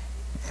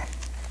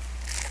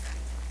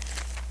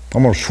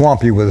 I'm going to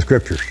swamp you with the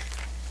scriptures,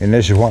 and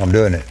this is why I'm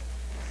doing it.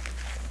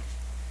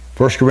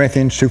 1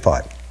 Corinthians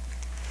 2:5.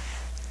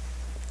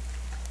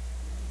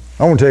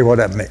 I want to tell you what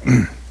that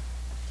means.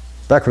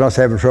 Back when I was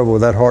having trouble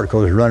with that heart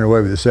because it was running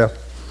away with itself,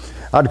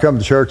 I'd come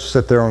to church,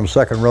 sit there on the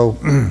second row,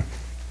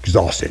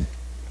 exhausted.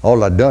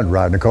 All I'd done was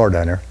ride in the car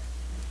down there.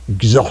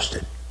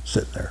 Exhausted.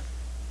 Sitting there.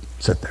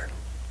 Sit there.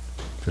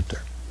 Sit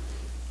there.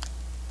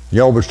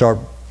 Y'all would start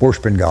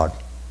worshiping God.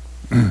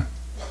 And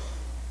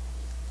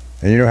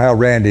you know how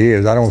Randy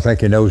is. I don't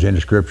think he knows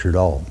any scripture at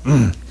all.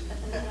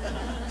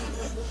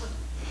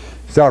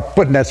 Start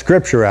putting that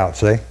scripture out,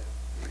 see?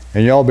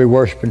 And y'all be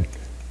worshiping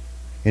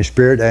in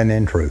spirit and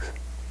in truth.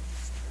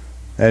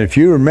 And if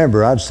you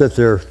remember, I'd sit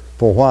there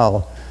for a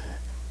while,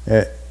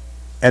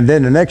 and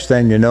then the next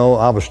thing you know,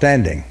 I was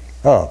standing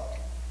up.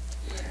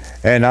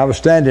 And I was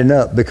standing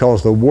up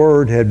because the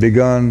Word had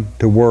begun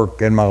to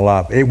work in my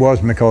life. It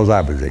wasn't because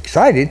I was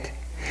excited.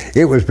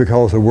 It was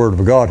because the Word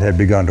of God had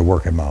begun to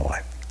work in my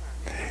life.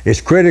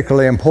 It's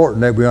critically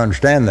important that we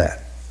understand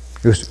that.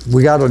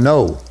 We got to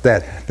know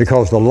that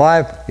because the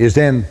life is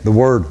in the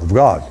Word of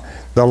God.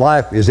 The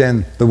life is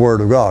in the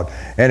Word of God.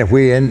 And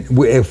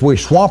if we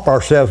swamp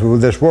ourselves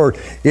with this Word,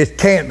 it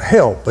can't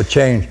help but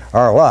change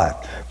our life.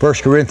 1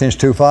 Corinthians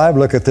 2:5,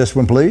 look at this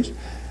one, please.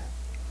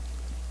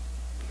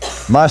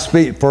 My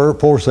speech,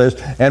 4 says,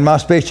 and my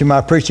speech and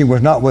my preaching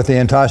was not with the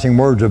enticing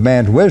words of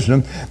man's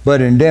wisdom,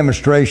 but in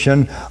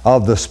demonstration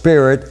of the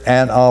Spirit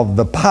and of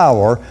the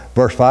power,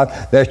 verse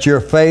 5, that your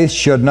faith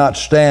should not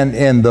stand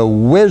in the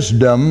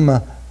wisdom,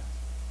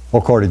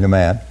 according to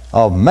man,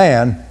 of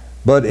man,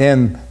 but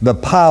in the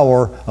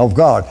power of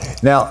God.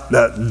 Now,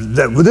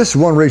 this is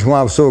one reason why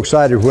I was so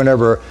excited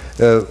whenever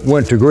I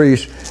went to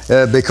Greece,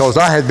 because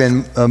I had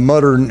been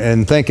muttering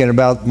and thinking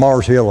about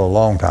Mars Hill a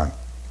long time.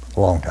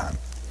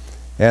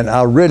 And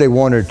I really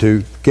wanted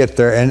to get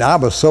there, and I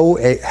was so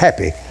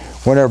happy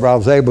whenever I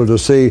was able to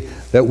see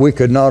that we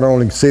could not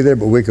only see there,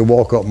 but we could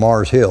walk up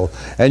Mars Hill.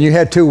 And you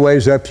had 2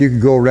 ways up. You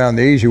could go around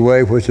the easy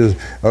way, which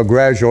is a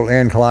gradual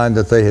incline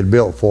that they had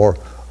built for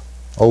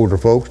older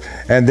folks.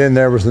 And then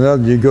there was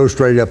another, you go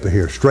straight up to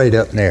here, straight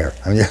up in the air.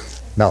 I mean,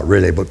 not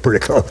really, but pretty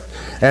close.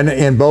 And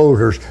in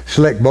boulders,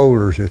 slick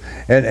boulders.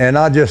 And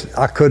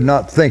I could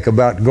not think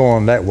about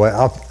going that way.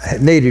 I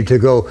needed to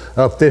go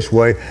up this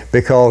way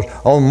because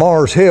on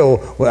Mars Hill,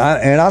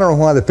 and I don't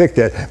know why they picked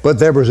that, but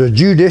there was a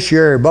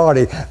judiciary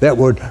body that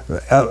would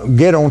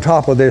get on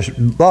top of this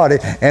body,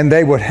 and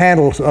they would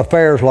handle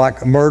affairs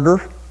like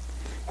murder,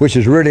 which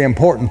is a really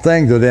important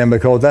thing to them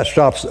because that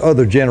stops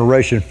other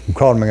generations from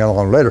coming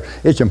along later.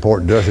 It's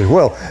important to us as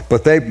well.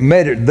 But they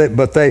made it.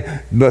 But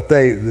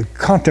they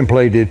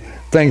contemplated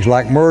things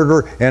like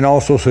murder and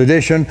also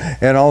sedition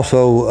and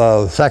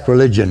also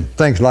sacrilegion,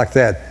 things like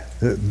that.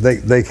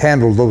 They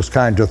handled those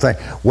kinds of things.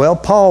 Well,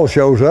 Paul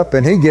shows up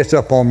and he gets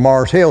up on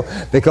Mars Hill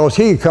because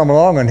he'd come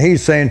along and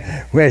he's saying,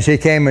 as he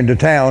came into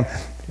town,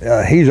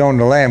 he's on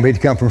the lam.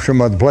 He'd come from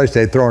some other place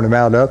they'd thrown him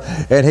out of,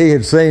 and he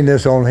had seen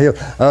this on the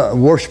hill,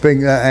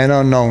 worshiping an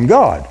unknown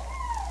God.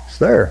 It's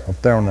there, up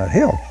there on that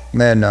hill.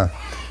 And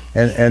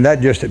that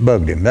just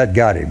bugged him. That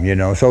got him, you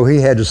know. So he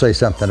had to say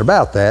something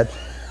about that,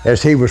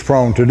 as he was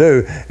prone to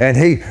do. And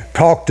he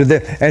talked to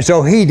them. And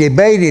so he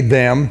debated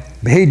them.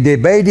 He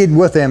debated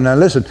with them. Now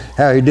listen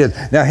how he did.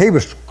 Now he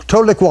was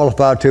totally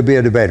qualified to be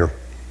a debater.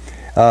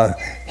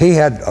 He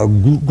had a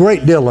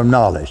great deal of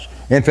knowledge.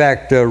 In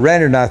fact,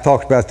 Randy and I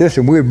talked about this,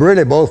 and we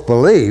really both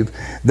believe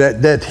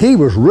that he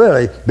was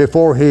really,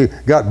 before he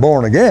got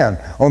born again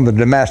on the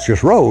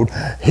Damascus Road,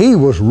 he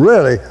was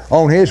really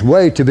on his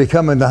way to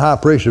becoming the high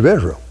priest of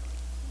Israel.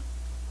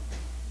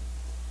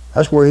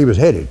 That's where he was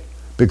headed,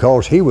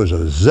 because he was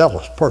a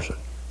zealous person.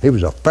 He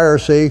was a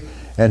Pharisee,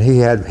 and he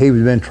had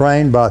been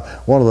trained by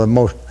one of the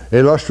most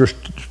illustrious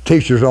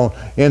teachers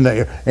in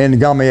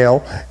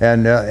Gamaliel,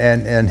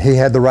 and he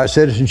had the right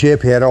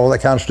citizenship. He had all that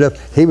kind of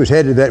stuff. He was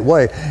headed that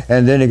way,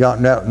 and then he got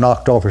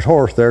knocked off his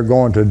horse there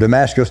going to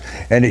Damascus,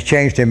 and it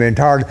changed him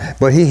entirely.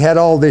 But he had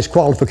all these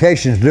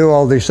qualifications to do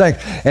all these things,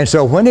 and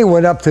so when he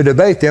went up to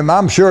debate them,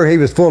 I'm sure he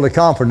was fully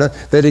confident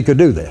that he could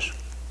do this.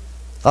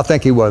 I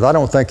think he was. I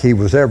don't think he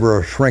was ever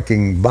a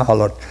shrinking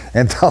violet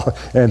and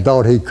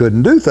thought he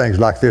couldn't do things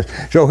like this.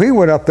 So he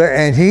went up there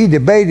and he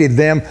debated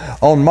them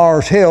on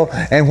Mars Hill,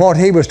 and what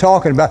he was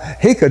talking about,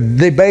 he could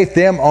debate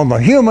them on the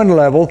human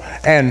level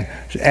and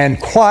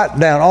quiet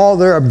down all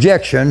their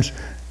objections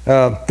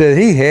that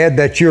he had,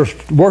 that you're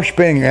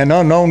worshiping an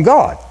unknown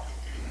God.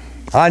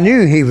 I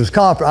knew he was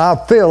confident.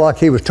 I feel like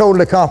he was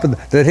totally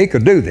confident that he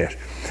could do this.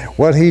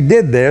 Well, he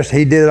did this,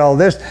 he did all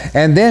this,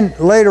 and then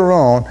later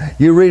on,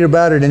 you read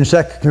about it in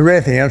 2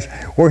 Corinthians,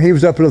 where he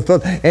was up at the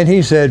foot, and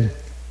he said,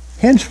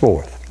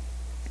 henceforth,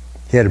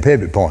 he had a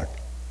pivot point.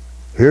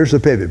 Here's the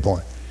pivot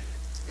point.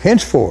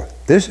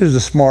 Henceforth, this is the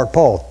smart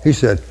Paul. He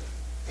said,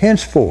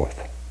 henceforth,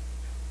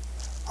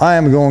 I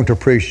am going to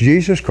preach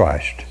Jesus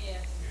Christ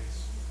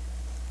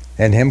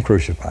and Him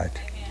crucified.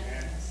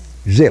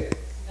 Zip.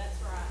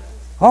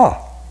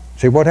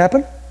 See what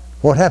happened?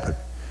 What happened?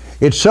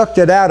 It sucked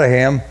it out of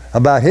him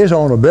about his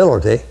own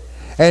ability,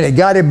 and it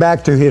got him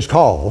back to his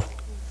call,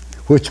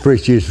 which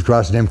preached Jesus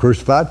Christ and Him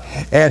crucified.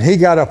 And he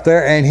got up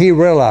there and he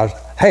realized,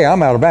 hey,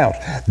 I'm out of bounds.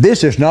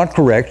 This is not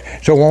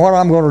correct. So what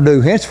I'm going to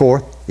do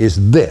henceforth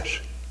is this.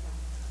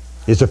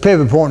 It's a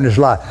pivot point in his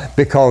life,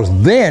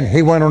 because then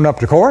he went on up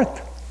to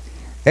Corinth,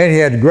 and he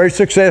had great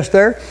success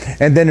there.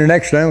 And then the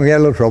next thing, he had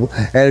a little trouble,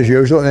 as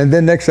usual. And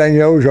then next thing you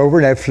know, he was over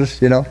in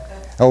Ephesus, you know,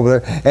 over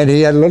there, and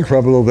he had a little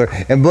trouble over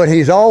there. But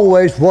he's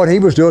always, what he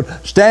was doing,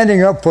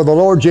 standing up for the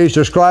Lord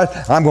Jesus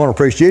Christ. I'm going to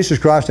preach Jesus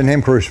Christ and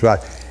Him crucified.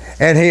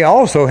 And he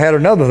also had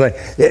another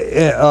thing.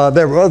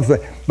 There were other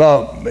things.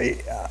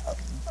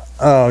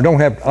 I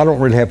don't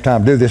really have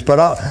time to do this, but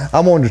I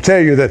wanted to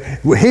tell you that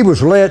he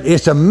was led.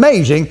 It's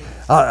amazing.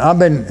 I've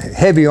been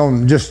heavy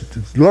on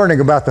just learning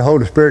about the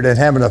Holy Spirit and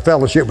having a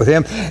fellowship with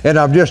Him, and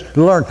I've just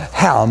learned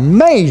how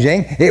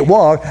amazing it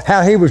was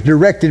how he was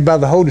directed by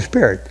the Holy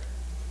Spirit.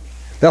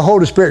 The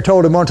Holy Spirit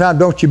told him one time,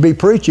 don't you be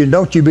preaching,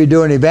 don't you be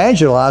doing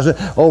evangelizing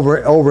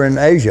over in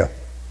Asia.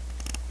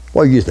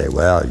 Well, you say,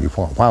 well,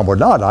 why would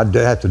not? I'd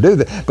have to do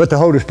that. But the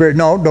Holy Spirit,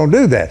 no, don't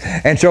do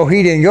that. And so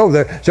he didn't go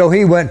there. So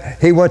he went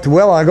to,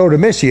 well, I go to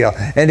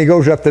Mysia. And he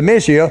goes up to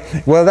Mysia.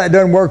 Well, that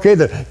doesn't work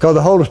either, because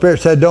the Holy Spirit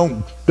said,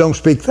 don't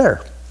speak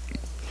there.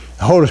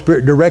 The Holy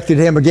Spirit directed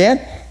him again,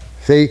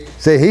 See,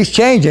 he's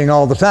changing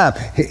all the time.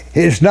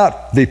 It's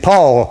not the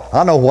Paul,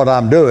 I know what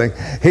I'm doing.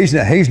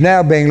 He's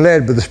now being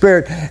led by the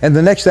Spirit. And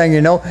the next thing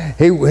you know,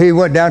 he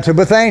went down to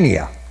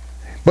Bethania.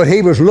 But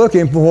he was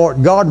looking for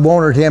what God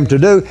wanted him to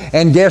do.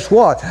 And guess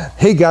what?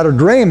 He got a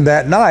dream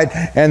that night,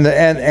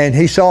 and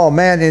he saw a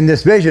man in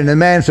this vision. The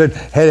man said,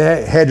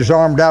 had his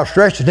arms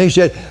outstretched, and he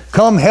said,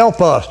 come help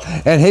us.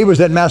 And he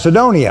was at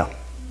Macedonia.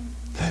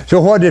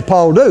 So what did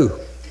Paul do?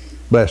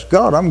 Bless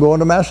God, I'm going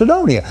to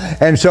Macedonia.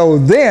 And so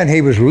then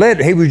he was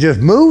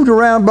just moved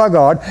around by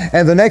God,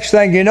 and the next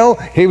thing you know,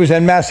 he was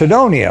in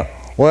Macedonia.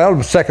 Well,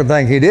 the second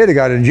thing he did, he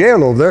got in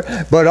jail over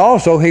there, but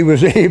also he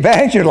was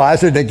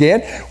evangelizing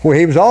again, where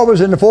he was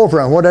always in the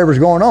forefront, whatever's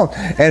going on.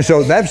 And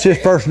so that's his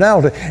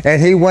personality.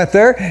 And he went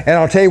there, and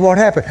I'll tell you what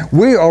happened.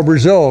 We are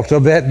results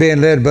of that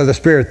being led by the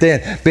Spirit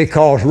then,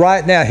 because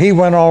right now he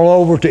went all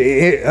over that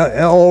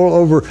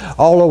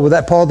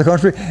part of the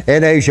country,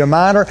 in Asia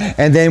Minor,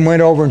 and then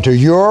went over into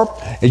Europe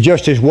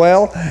just as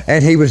well,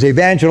 and he was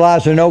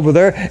evangelizing over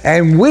there,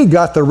 and we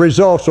got the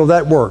results of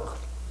that work.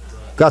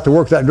 Got to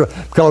work that,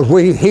 because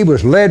he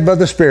was led by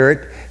the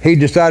Spirit. He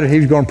decided he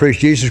was going to preach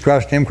Jesus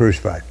Christ and Him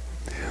crucified.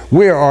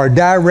 We are a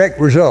direct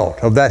result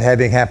of that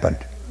having happened.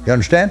 You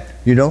understand?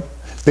 You know?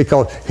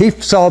 Because he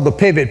saw the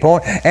pivot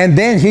point, and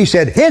then he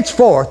said,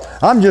 henceforth,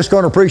 I'm just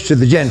going to preach to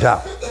the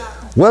Gentiles.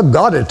 Well,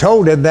 God had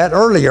told him that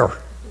earlier.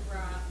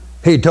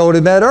 He told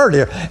him that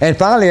earlier. And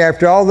finally,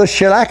 after all this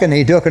shellacking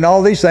he took and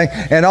all these things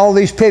and all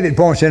these pivot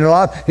points in his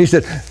life, he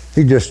said,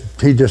 he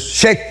just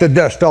shake the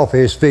dust off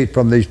his feet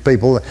from these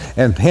people,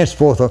 and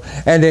henceforth.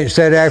 And it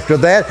said after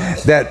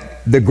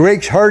that the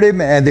Greeks heard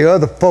him, and the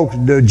other folks,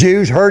 the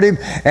Jews, heard him,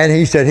 and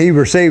he said he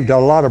received a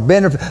lot of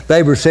benefit.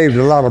 They received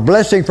a lot of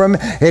blessing from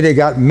him, and he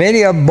got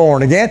many of them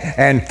born again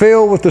and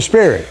filled with the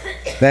Spirit.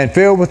 And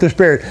filled with the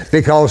Spirit,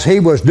 because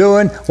he was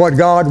doing what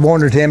God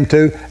wanted him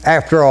to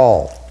after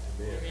all.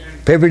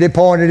 Pivoted,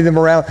 pointed him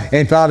around,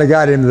 and finally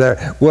got him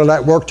there. Will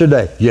that work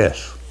today?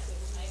 Yes.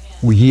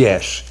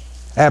 Yes.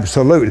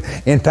 Absolutely.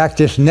 In fact,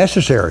 it's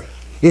necessary.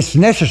 It's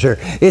necessary.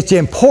 It's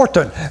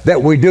important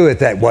that we do it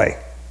that way.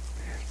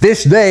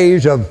 These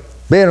days of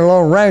being a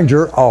Lone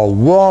Ranger are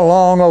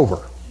long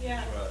over.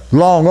 Yeah.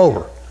 Long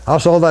over. I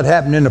saw that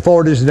happen in the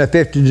 40s and the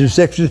 50s and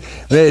 60s,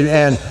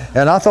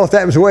 and I thought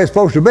that was the way it's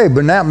supposed to be,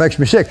 but now it makes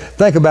me sick.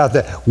 Think about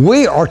that.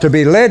 We are to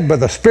be led by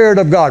the Spirit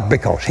of God,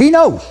 because He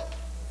knows,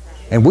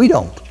 and we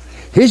don't.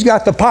 He's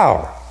got the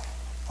power.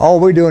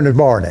 All we're doing is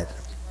borrowing it.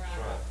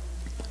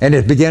 And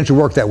it begins to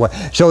work that way.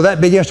 So that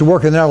begins to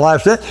work in our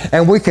lives,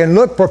 and we can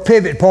look for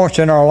pivot points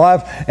in our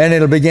life, and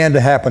it'll begin to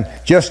happen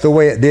just the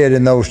way it did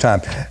in those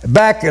times.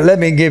 Let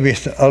me give me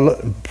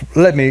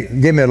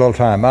a little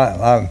time.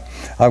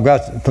 I've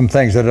got some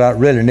things that I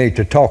really need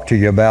to talk to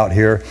you about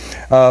here.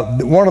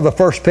 One of the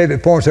first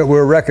pivot points that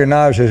we'll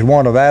recognize is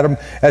one of Adam.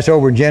 That's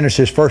over in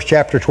Genesis 1st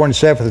chapter,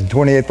 27th and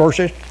 28th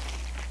verses.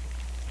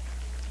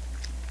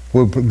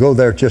 We'll go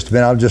there just a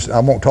minute.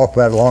 I won't talk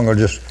about it long. I'll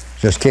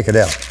just kick it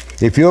out.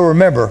 If you'll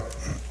remember,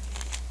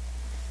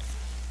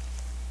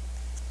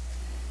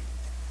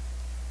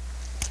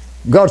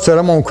 God said,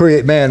 I'm going to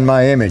create man in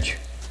my image,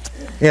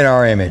 in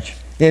our image.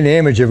 In the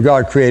image of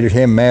God created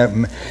him,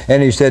 man.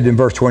 And he said in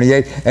verse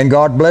 28, and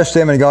God blessed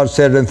them, and God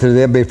said unto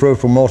them, be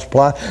fruitful,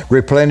 multiply,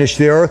 replenish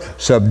the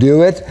earth,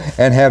 subdue it,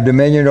 and have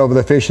dominion over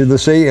the fish of the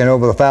sea, and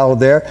over the fowl of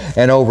the air,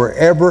 and over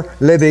every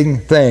living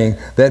thing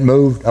that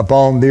moved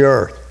upon the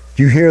earth.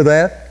 Do you hear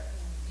that?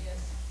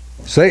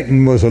 Yes.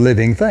 Satan was a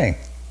living thing.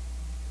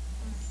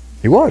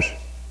 He was.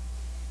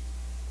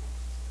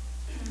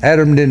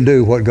 Adam didn't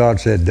do what God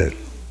said do.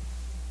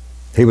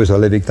 He was a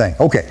living thing.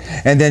 Okay.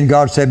 And then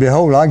God said,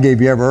 behold, I gave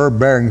you every herb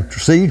bearing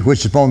seed which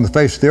is upon the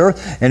face of the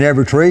earth, and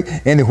every tree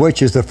in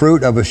which is the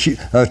fruit of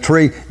a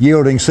tree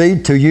yielding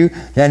seed to you,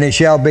 and it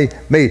shall be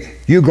meat.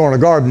 You're going to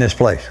garden this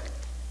place.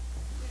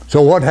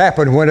 So what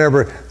happened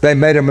whenever they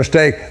made a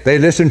mistake? They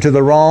listened to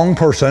the wrong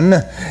person,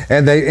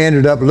 and they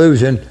ended up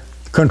losing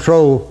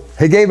control.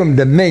 He gave them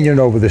dominion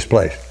over this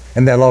place,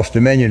 and they lost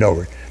dominion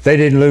over it. They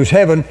didn't lose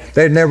heaven.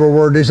 They never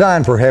were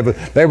designed for heaven.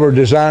 They were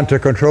designed to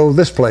control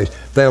this place.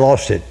 They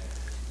lost it.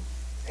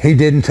 He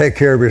didn't take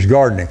care of his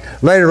gardening.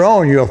 Later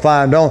on, you'll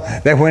find out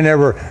that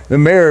whenever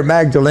Mary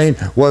Magdalene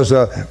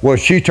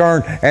she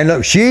turned and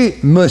look, she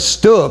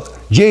mistook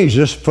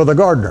Jesus for the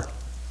gardener.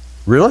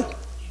 Really?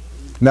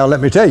 Now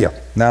let me tell you.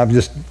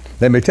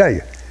 Let me tell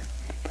you.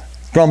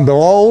 From the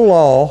old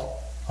law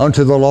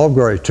unto the law of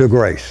grace to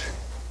grace,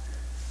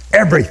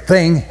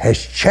 everything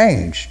has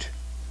changed.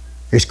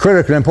 It's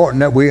critically important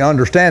that we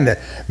understand that.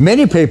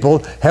 Many people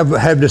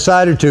have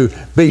decided to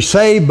be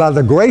saved by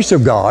the grace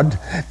of God,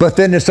 but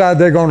then decide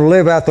they're going to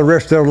live out the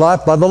rest of their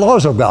life by the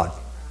laws of God.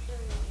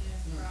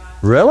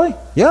 Really?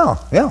 Yeah.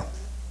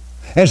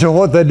 And so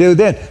what they do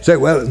then, say,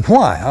 well,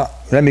 why?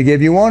 Let me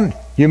give you one.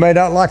 You may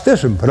not like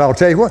this one, but I'll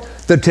tell you what.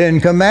 The 10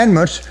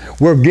 Commandments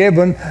were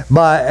given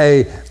by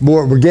a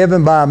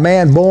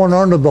man born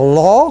under the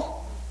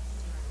law,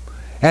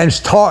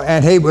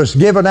 and he was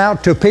given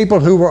out to people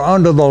who were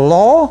under the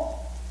law.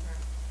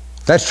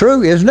 That's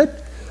true, isn't it?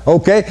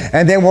 Okay,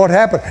 and then what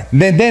happened?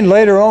 Then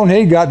later on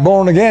he got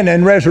born again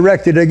and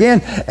resurrected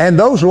again, and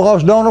those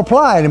laws don't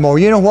apply anymore.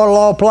 You know what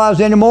law applies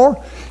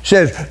anymore? It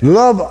says,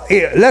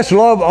 let's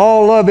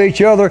all love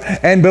each other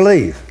and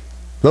believe.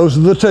 Those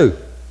are the two.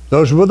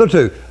 Those were the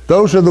two.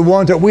 Those are the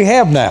ones that we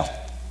have now.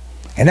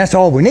 And that's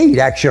all we need,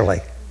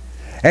 actually.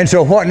 And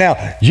so what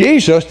now?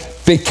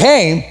 Jesus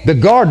became the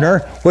gardener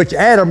which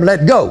Adam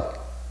let go.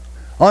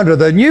 Under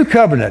the new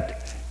covenant,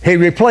 he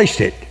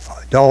replaced it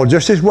all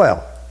just as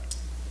well.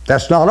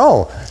 That's not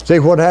all. See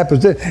what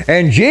happens then.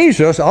 And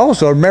Jesus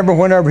also, remember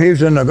whenever he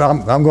was in the,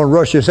 I'm going to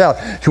rush this out.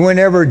 So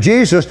whenever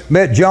Jesus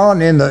met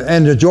John in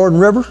the Jordan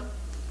River,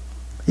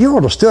 you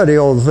ought to study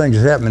all the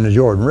things that happened in the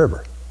Jordan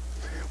River.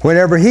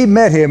 Whenever he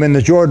met him in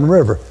the Jordan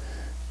River,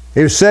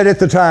 it was said at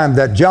the time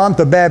that John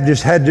the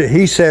Baptist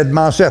he said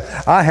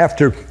myself, I have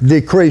to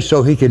decrease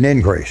so he can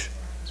increase.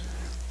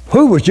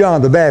 Who was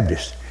John the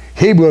Baptist?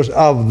 He was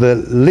of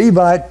the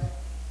Levite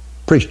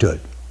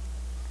priesthood.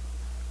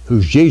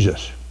 Who's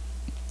Jesus?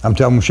 I'm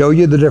going to show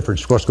you the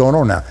difference, what's going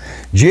on now.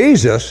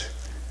 Jesus,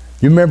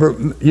 you remember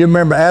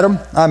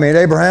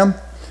Abraham?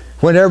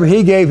 Whenever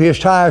he gave his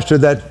tithes to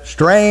that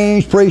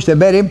strange priest that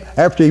met him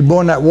after he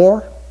won that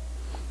war,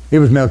 it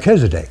was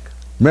Melchizedek.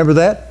 Remember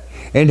that?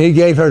 And he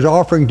gave his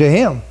offering to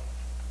him.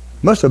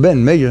 Must have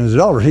been millions of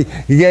dollars.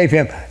 He gave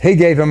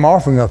him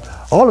offering of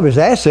all of his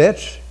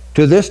assets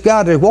to this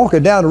guy that's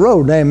walking down the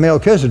road named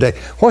Melchizedek.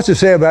 What's it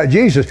say about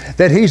Jesus?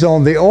 That he's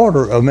on the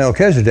order of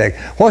Melchizedek.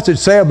 What's it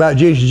say about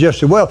Jesus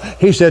just as well?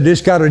 He said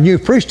this got a new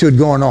priesthood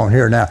going on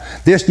here now.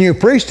 This new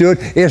priesthood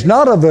is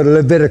not of the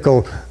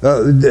Levitical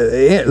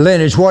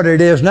lineage what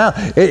it is now.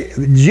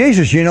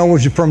 Jesus,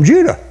 was from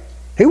Judah.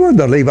 He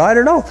wasn't a Levite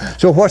at all.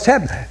 So what's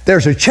happened?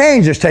 There's a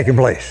change that's taking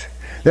place.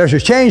 There's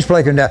a change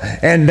breaking down.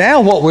 And now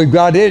what we've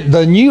got is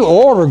the new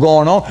order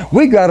going on.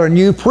 We've got a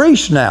new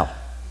priest now.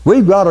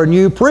 We've got a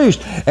new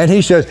priest. And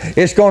he says,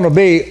 it's going to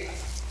be,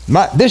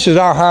 this is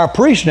our high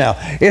priest now.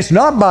 It's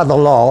not by the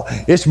law.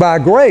 It's by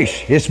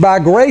grace. It's by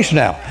grace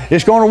now.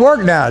 It's going to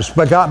work now. It's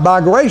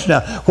by grace now.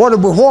 What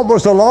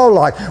was the law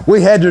like?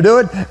 We had to do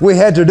it. We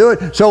had to do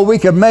it so we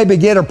could maybe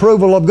get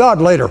approval of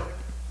God later.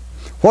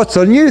 What's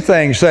the new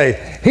thing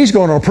say? He's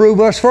going to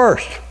approve us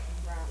first.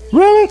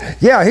 Really?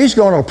 Yeah, he's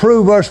going to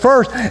approve us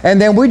first, and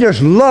then we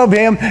just love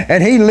him,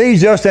 and he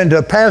leads us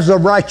into paths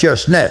of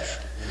righteousness.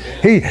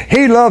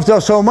 He loves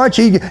us so much,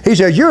 he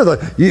says, you're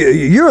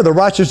the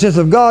righteousness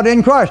of God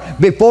in Christ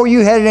before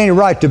you had any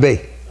right to be.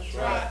 That's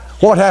right.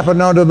 What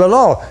happened under the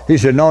law? He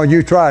said, no,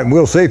 you try it, and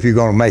we'll see if you're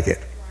going to make it.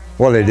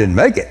 Well, they didn't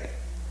make it.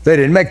 They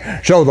didn't make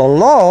it. So the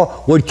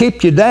law would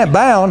keep you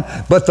bound,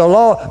 but the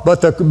law, but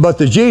the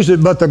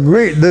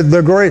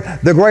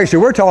grace that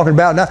we're talking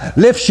about now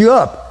lifts you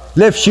up.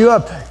 Lifts you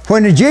up.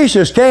 When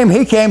Jesus came,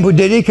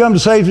 did he come to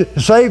save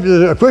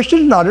the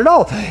Christians? Not at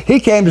all. He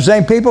came to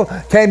save people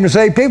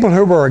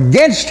who were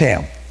against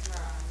him.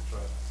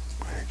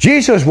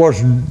 Jesus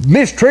was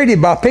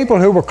mistreated by people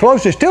who were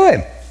closest to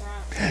him.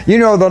 You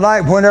know, the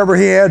night whenever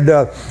he had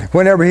the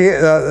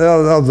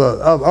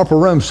upper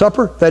room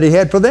supper that he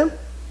had for them,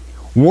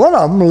 one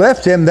of them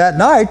left him that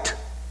night,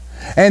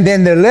 and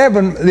then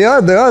the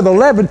other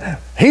 11,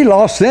 he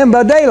lost them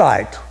by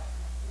daylight.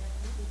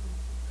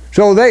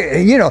 So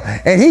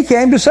and he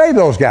came to save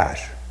those guys.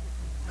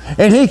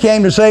 And he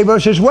came to save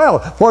us as well.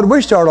 What did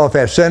we start off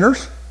as?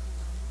 Sinners?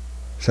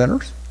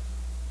 Sinners?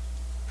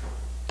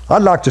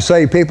 I'd like to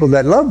save people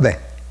that love me.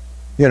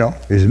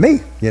 Is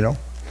me,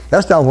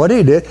 That's not what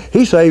he did.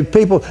 He saved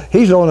people.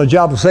 He's on the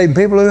job of saving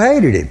people who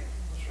hated him.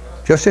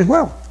 Just as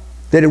well.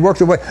 Did it work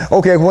the way?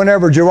 Okay,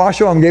 whenever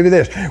Joshua, I'm going to give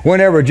you this.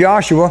 Whenever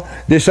Joshua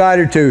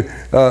decided to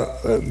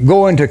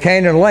go into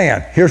Canaan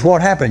land, here's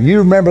what happened. You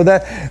remember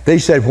that? They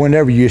said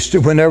whenever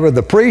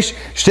the priests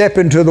step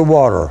into the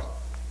water,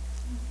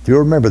 you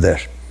remember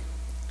this,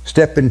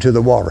 step into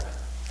the water,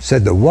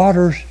 said the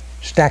waters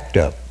stacked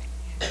up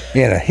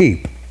in a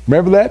heap.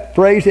 Remember that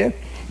phrase there?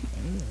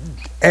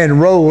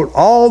 And rolled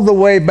all the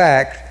way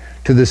back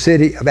to the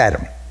city of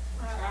Adam.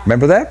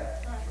 Remember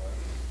that?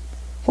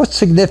 What's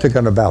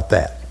significant about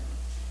that?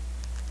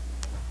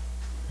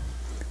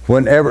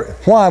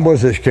 Why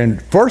was this?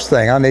 First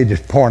thing I need to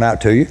point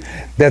out to you,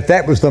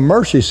 that was the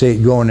mercy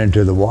seat going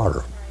into the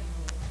water.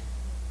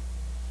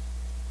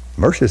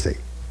 Mercy seat.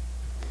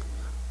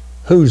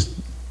 Who's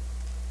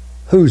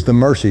the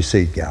mercy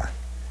seat guy?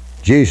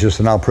 Jesus,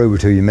 and I'll prove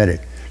it to you in a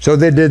minute. So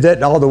they did that,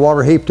 and all the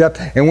water heaped up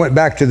and went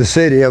back to the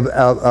city of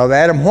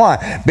Adam.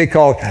 Why?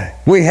 Because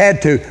we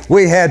had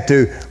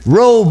to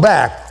roll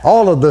back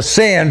all of the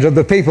sins of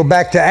the people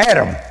back to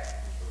Adam.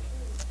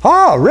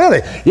 Oh,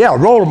 really? Yeah,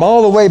 roll them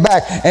all the way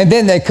back, and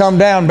then they come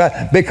down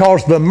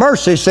because the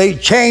mercy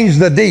seat changed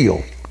the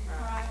deal.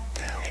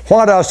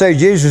 Why do I say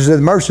Jesus is the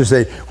mercy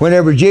seat?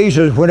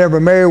 Whenever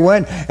Mary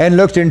went and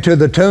looked into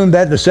the tomb,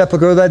 the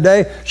sepulchre that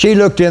day, she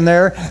looked in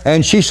there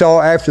and she saw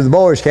after the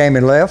boys came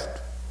and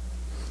left.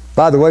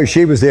 By the way,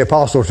 she was the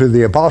apostle to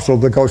the apostles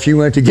because she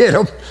went to get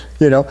them,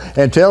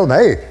 and tell them,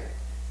 hey,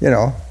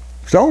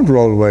 stones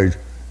rolled away.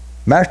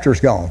 Master's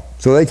gone.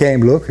 So they came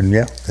look, and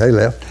yeah, they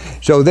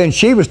left. So then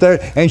she was there,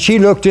 and she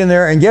looked in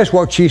there, and guess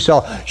what she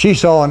saw? She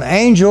saw an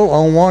angel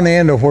on one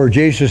end of where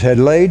Jesus had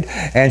laid,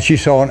 and she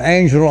saw an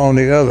angel on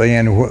the other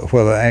end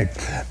where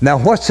the. Now,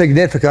 what's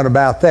significant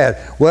about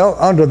that? Well,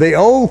 under the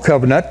old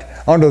covenant,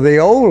 under the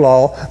old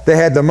law, they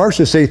had the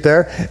mercy seat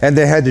there, and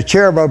they had the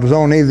cherubims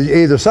on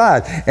either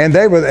side, and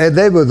they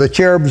were the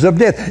cherubs of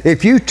death.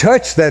 If you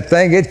touched that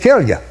thing, it'd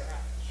kill you.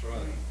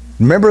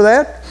 Remember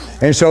that?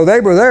 And so they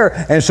were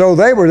there, and so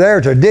they were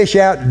there to dish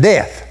out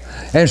death.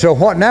 And so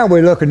what now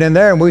we're looking in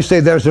there, and we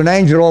see there's an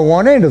angel on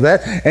one end of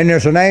that, and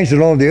there's an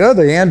angel on the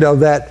other end of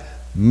that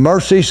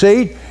mercy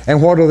seat.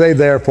 And what are they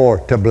there for?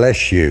 To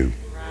bless you.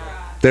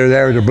 They're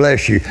there to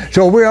bless you.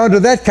 So we're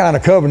under that kind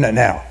of covenant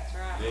now.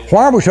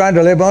 Why are we trying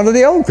to live under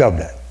the old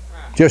covenant?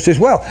 Just as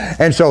well.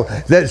 And so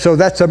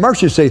that's a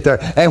mercy seat there.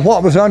 And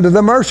what was under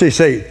the mercy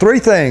seat? 3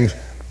 things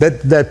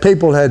that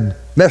people had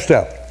messed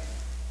up.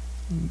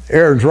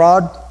 Aaron's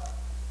rod.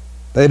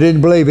 They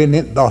didn't believe in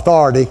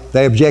authority.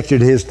 They objected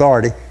to his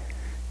authority.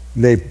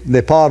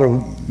 The pot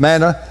of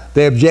manna,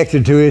 they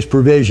objected to his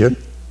provision.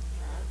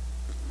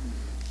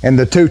 And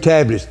the 2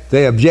 tablets,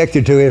 they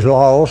objected to his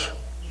laws.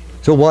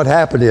 So what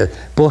happened is,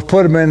 put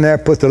them in there,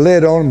 put the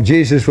lid on them,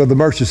 Jesus with the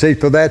mercy seat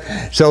for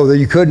that, so that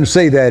you couldn't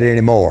see that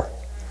anymore.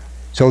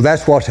 So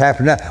that's what's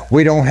happened now.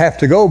 We don't have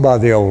to go by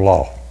the old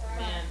law.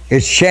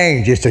 It's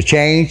changed. It's a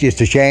change. It's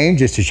a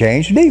change. It's a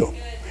change deal.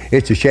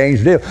 It's a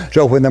changed deal.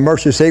 So when the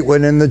mercy seat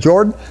went in the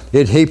Jordan,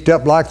 it heaped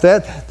up like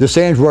that. The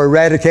sins were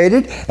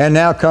eradicated, and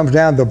now comes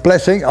down the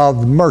blessing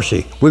of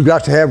mercy. We've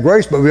got to have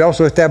grace, but we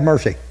also have to have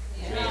mercy.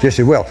 Just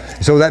as well.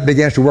 So that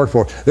begins to work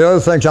for us. There are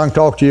other things I can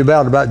talk to you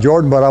about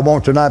Jordan, but I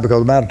won't tonight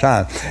because I'm out of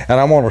time. And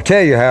I want to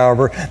tell you,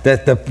 however,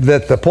 that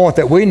the point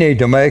that we need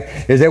to make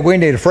is that we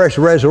need a fresh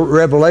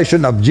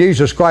revelation of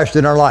Jesus Christ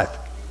in our life.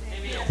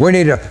 We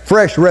need a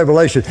fresh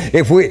revelation.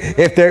 If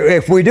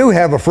we do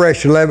have a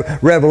fresh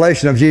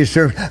revelation of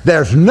Jesus,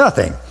 there's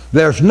nothing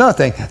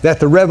that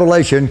the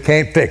revelation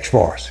can't fix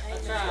for us.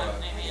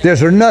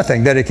 There's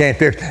nothing that it can't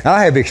fix.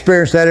 I have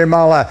experienced that in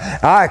my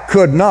life. I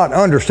could not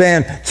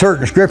understand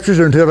certain scriptures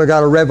until I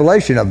got a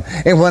revelation of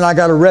them. And when I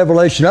got a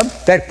revelation of them,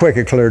 that quick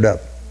it cleared up.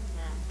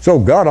 So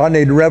God, I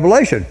need a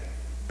revelation.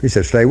 He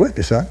said, stay with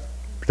me, son.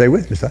 Stay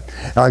with me, son.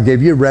 I'll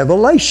give you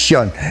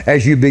revelation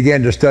as you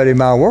begin to study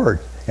my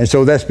word. And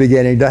so that's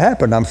beginning to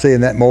happen. I'm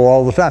seeing that more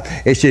all the time.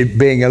 It's just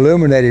being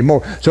illuminated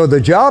more. So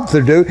the job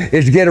to do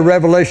is to get a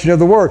revelation of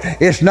the Word.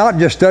 It's not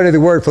just study the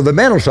Word for the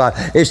mental side.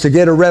 It's to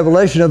get a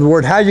revelation of the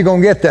Word. How are you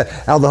going to get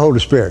that? Out of the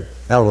Holy Spirit.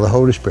 Out of the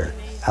Holy Spirit.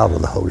 Out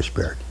of the Holy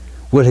Spirit.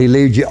 Will He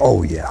lead you?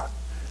 Oh, yeah.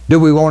 Do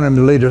we want Him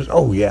to lead us?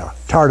 Oh, yeah.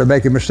 Tired of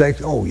making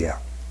mistakes? Oh, yeah.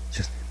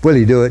 Will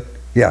He do it?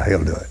 Yeah,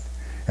 He'll do it.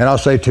 And I'll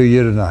say to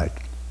you tonight,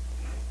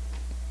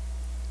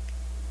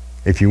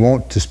 if you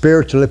want to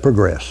spiritually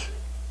progress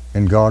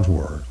in God's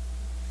Word,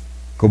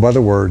 go by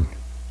the Word,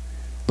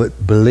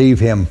 but believe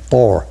Him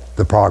for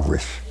the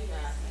progress.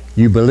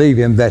 You believe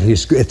Him that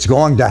it's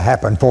going to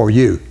happen for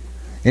you,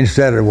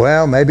 instead of,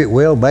 well, maybe it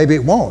will, maybe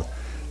it won't.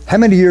 How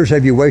many years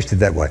have you wasted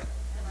that way?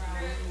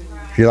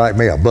 If you like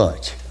me, a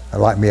bunch. I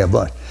like me a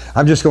bunch.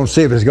 I'm just going to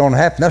see if it's going to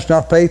happen. That's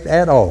not faith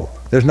at all.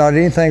 There's not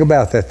anything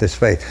about that's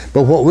faith.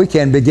 But what we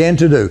can begin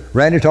to do,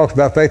 Randy talks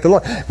about faith a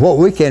lot, what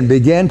we can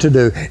begin to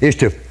do is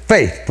to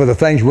faith for the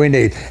things we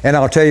need. And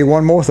I'll tell you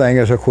one more thing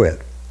as I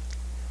quit.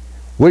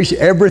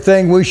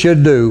 Everything we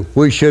should do,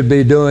 we should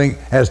be doing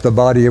as the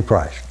body of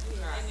Christ.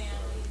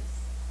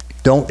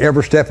 Don't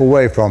ever step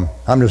away from,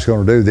 I'm just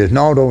going to do this.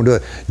 No, don't do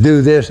it.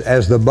 Do this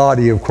as the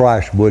body of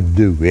Christ would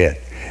do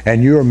it.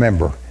 And you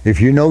remember,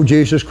 if you know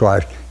Jesus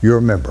Christ, you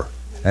remember,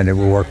 and it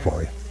will work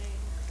for you.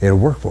 It'll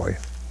work for you.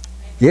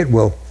 It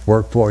will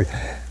work for you.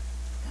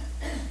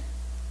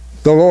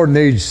 The Lord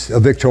needs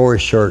a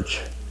victorious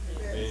church.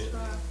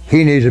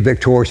 He needs a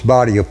victorious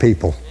body of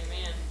people.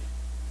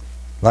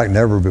 Like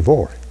never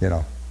before, you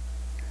know.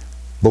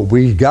 But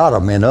we got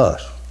them in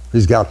us.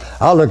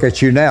 I look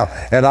at you now,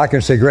 and I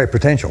can see great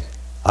potential.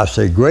 I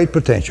see great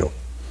potential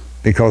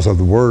because of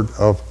the Word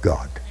of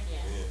God.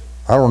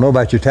 I don't know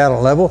about your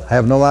talent level. I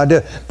have no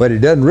idea. But it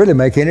doesn't really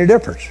make any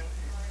difference.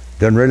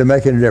 Doesn't really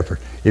make any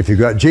difference. If you've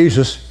got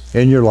Jesus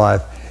in your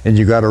life and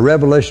you've got a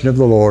revelation of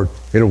the Lord,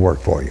 it'll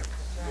work for you.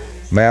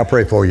 May I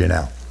pray for you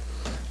now.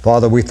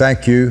 Father, we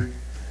thank you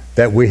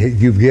that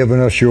you've given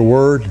us your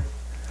Word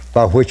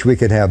by which we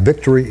can have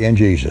victory in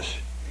Jesus.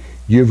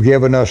 You've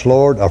given us,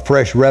 Lord, a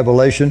fresh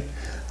revelation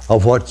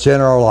of what's in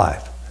our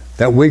life.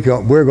 That we're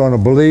going to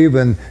believe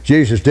in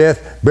Jesus'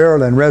 death,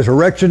 burial, and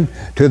resurrection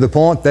to the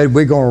point that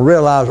we're going to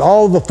realize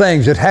all the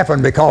things that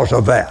happened because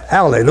of that.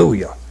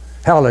 Hallelujah.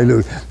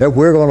 Hallelujah. That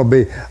we're going to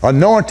be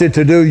anointed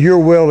to do your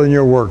will and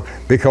your work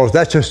because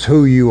that's just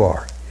who you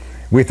are.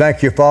 We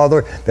thank you,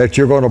 Father, that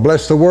you're going to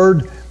bless the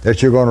Word,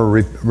 that you're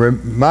going to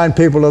remind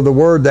people of the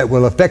Word that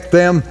will affect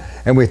them.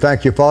 And we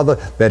thank you, Father,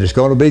 that it's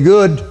going to be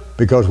good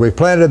because we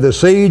planted the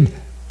seed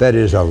that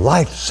is a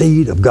life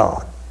seed of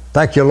God.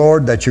 Thank you,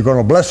 Lord, that you're going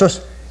to bless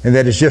us and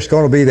that it's just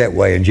going to be that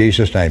way. In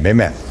Jesus' name,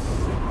 amen.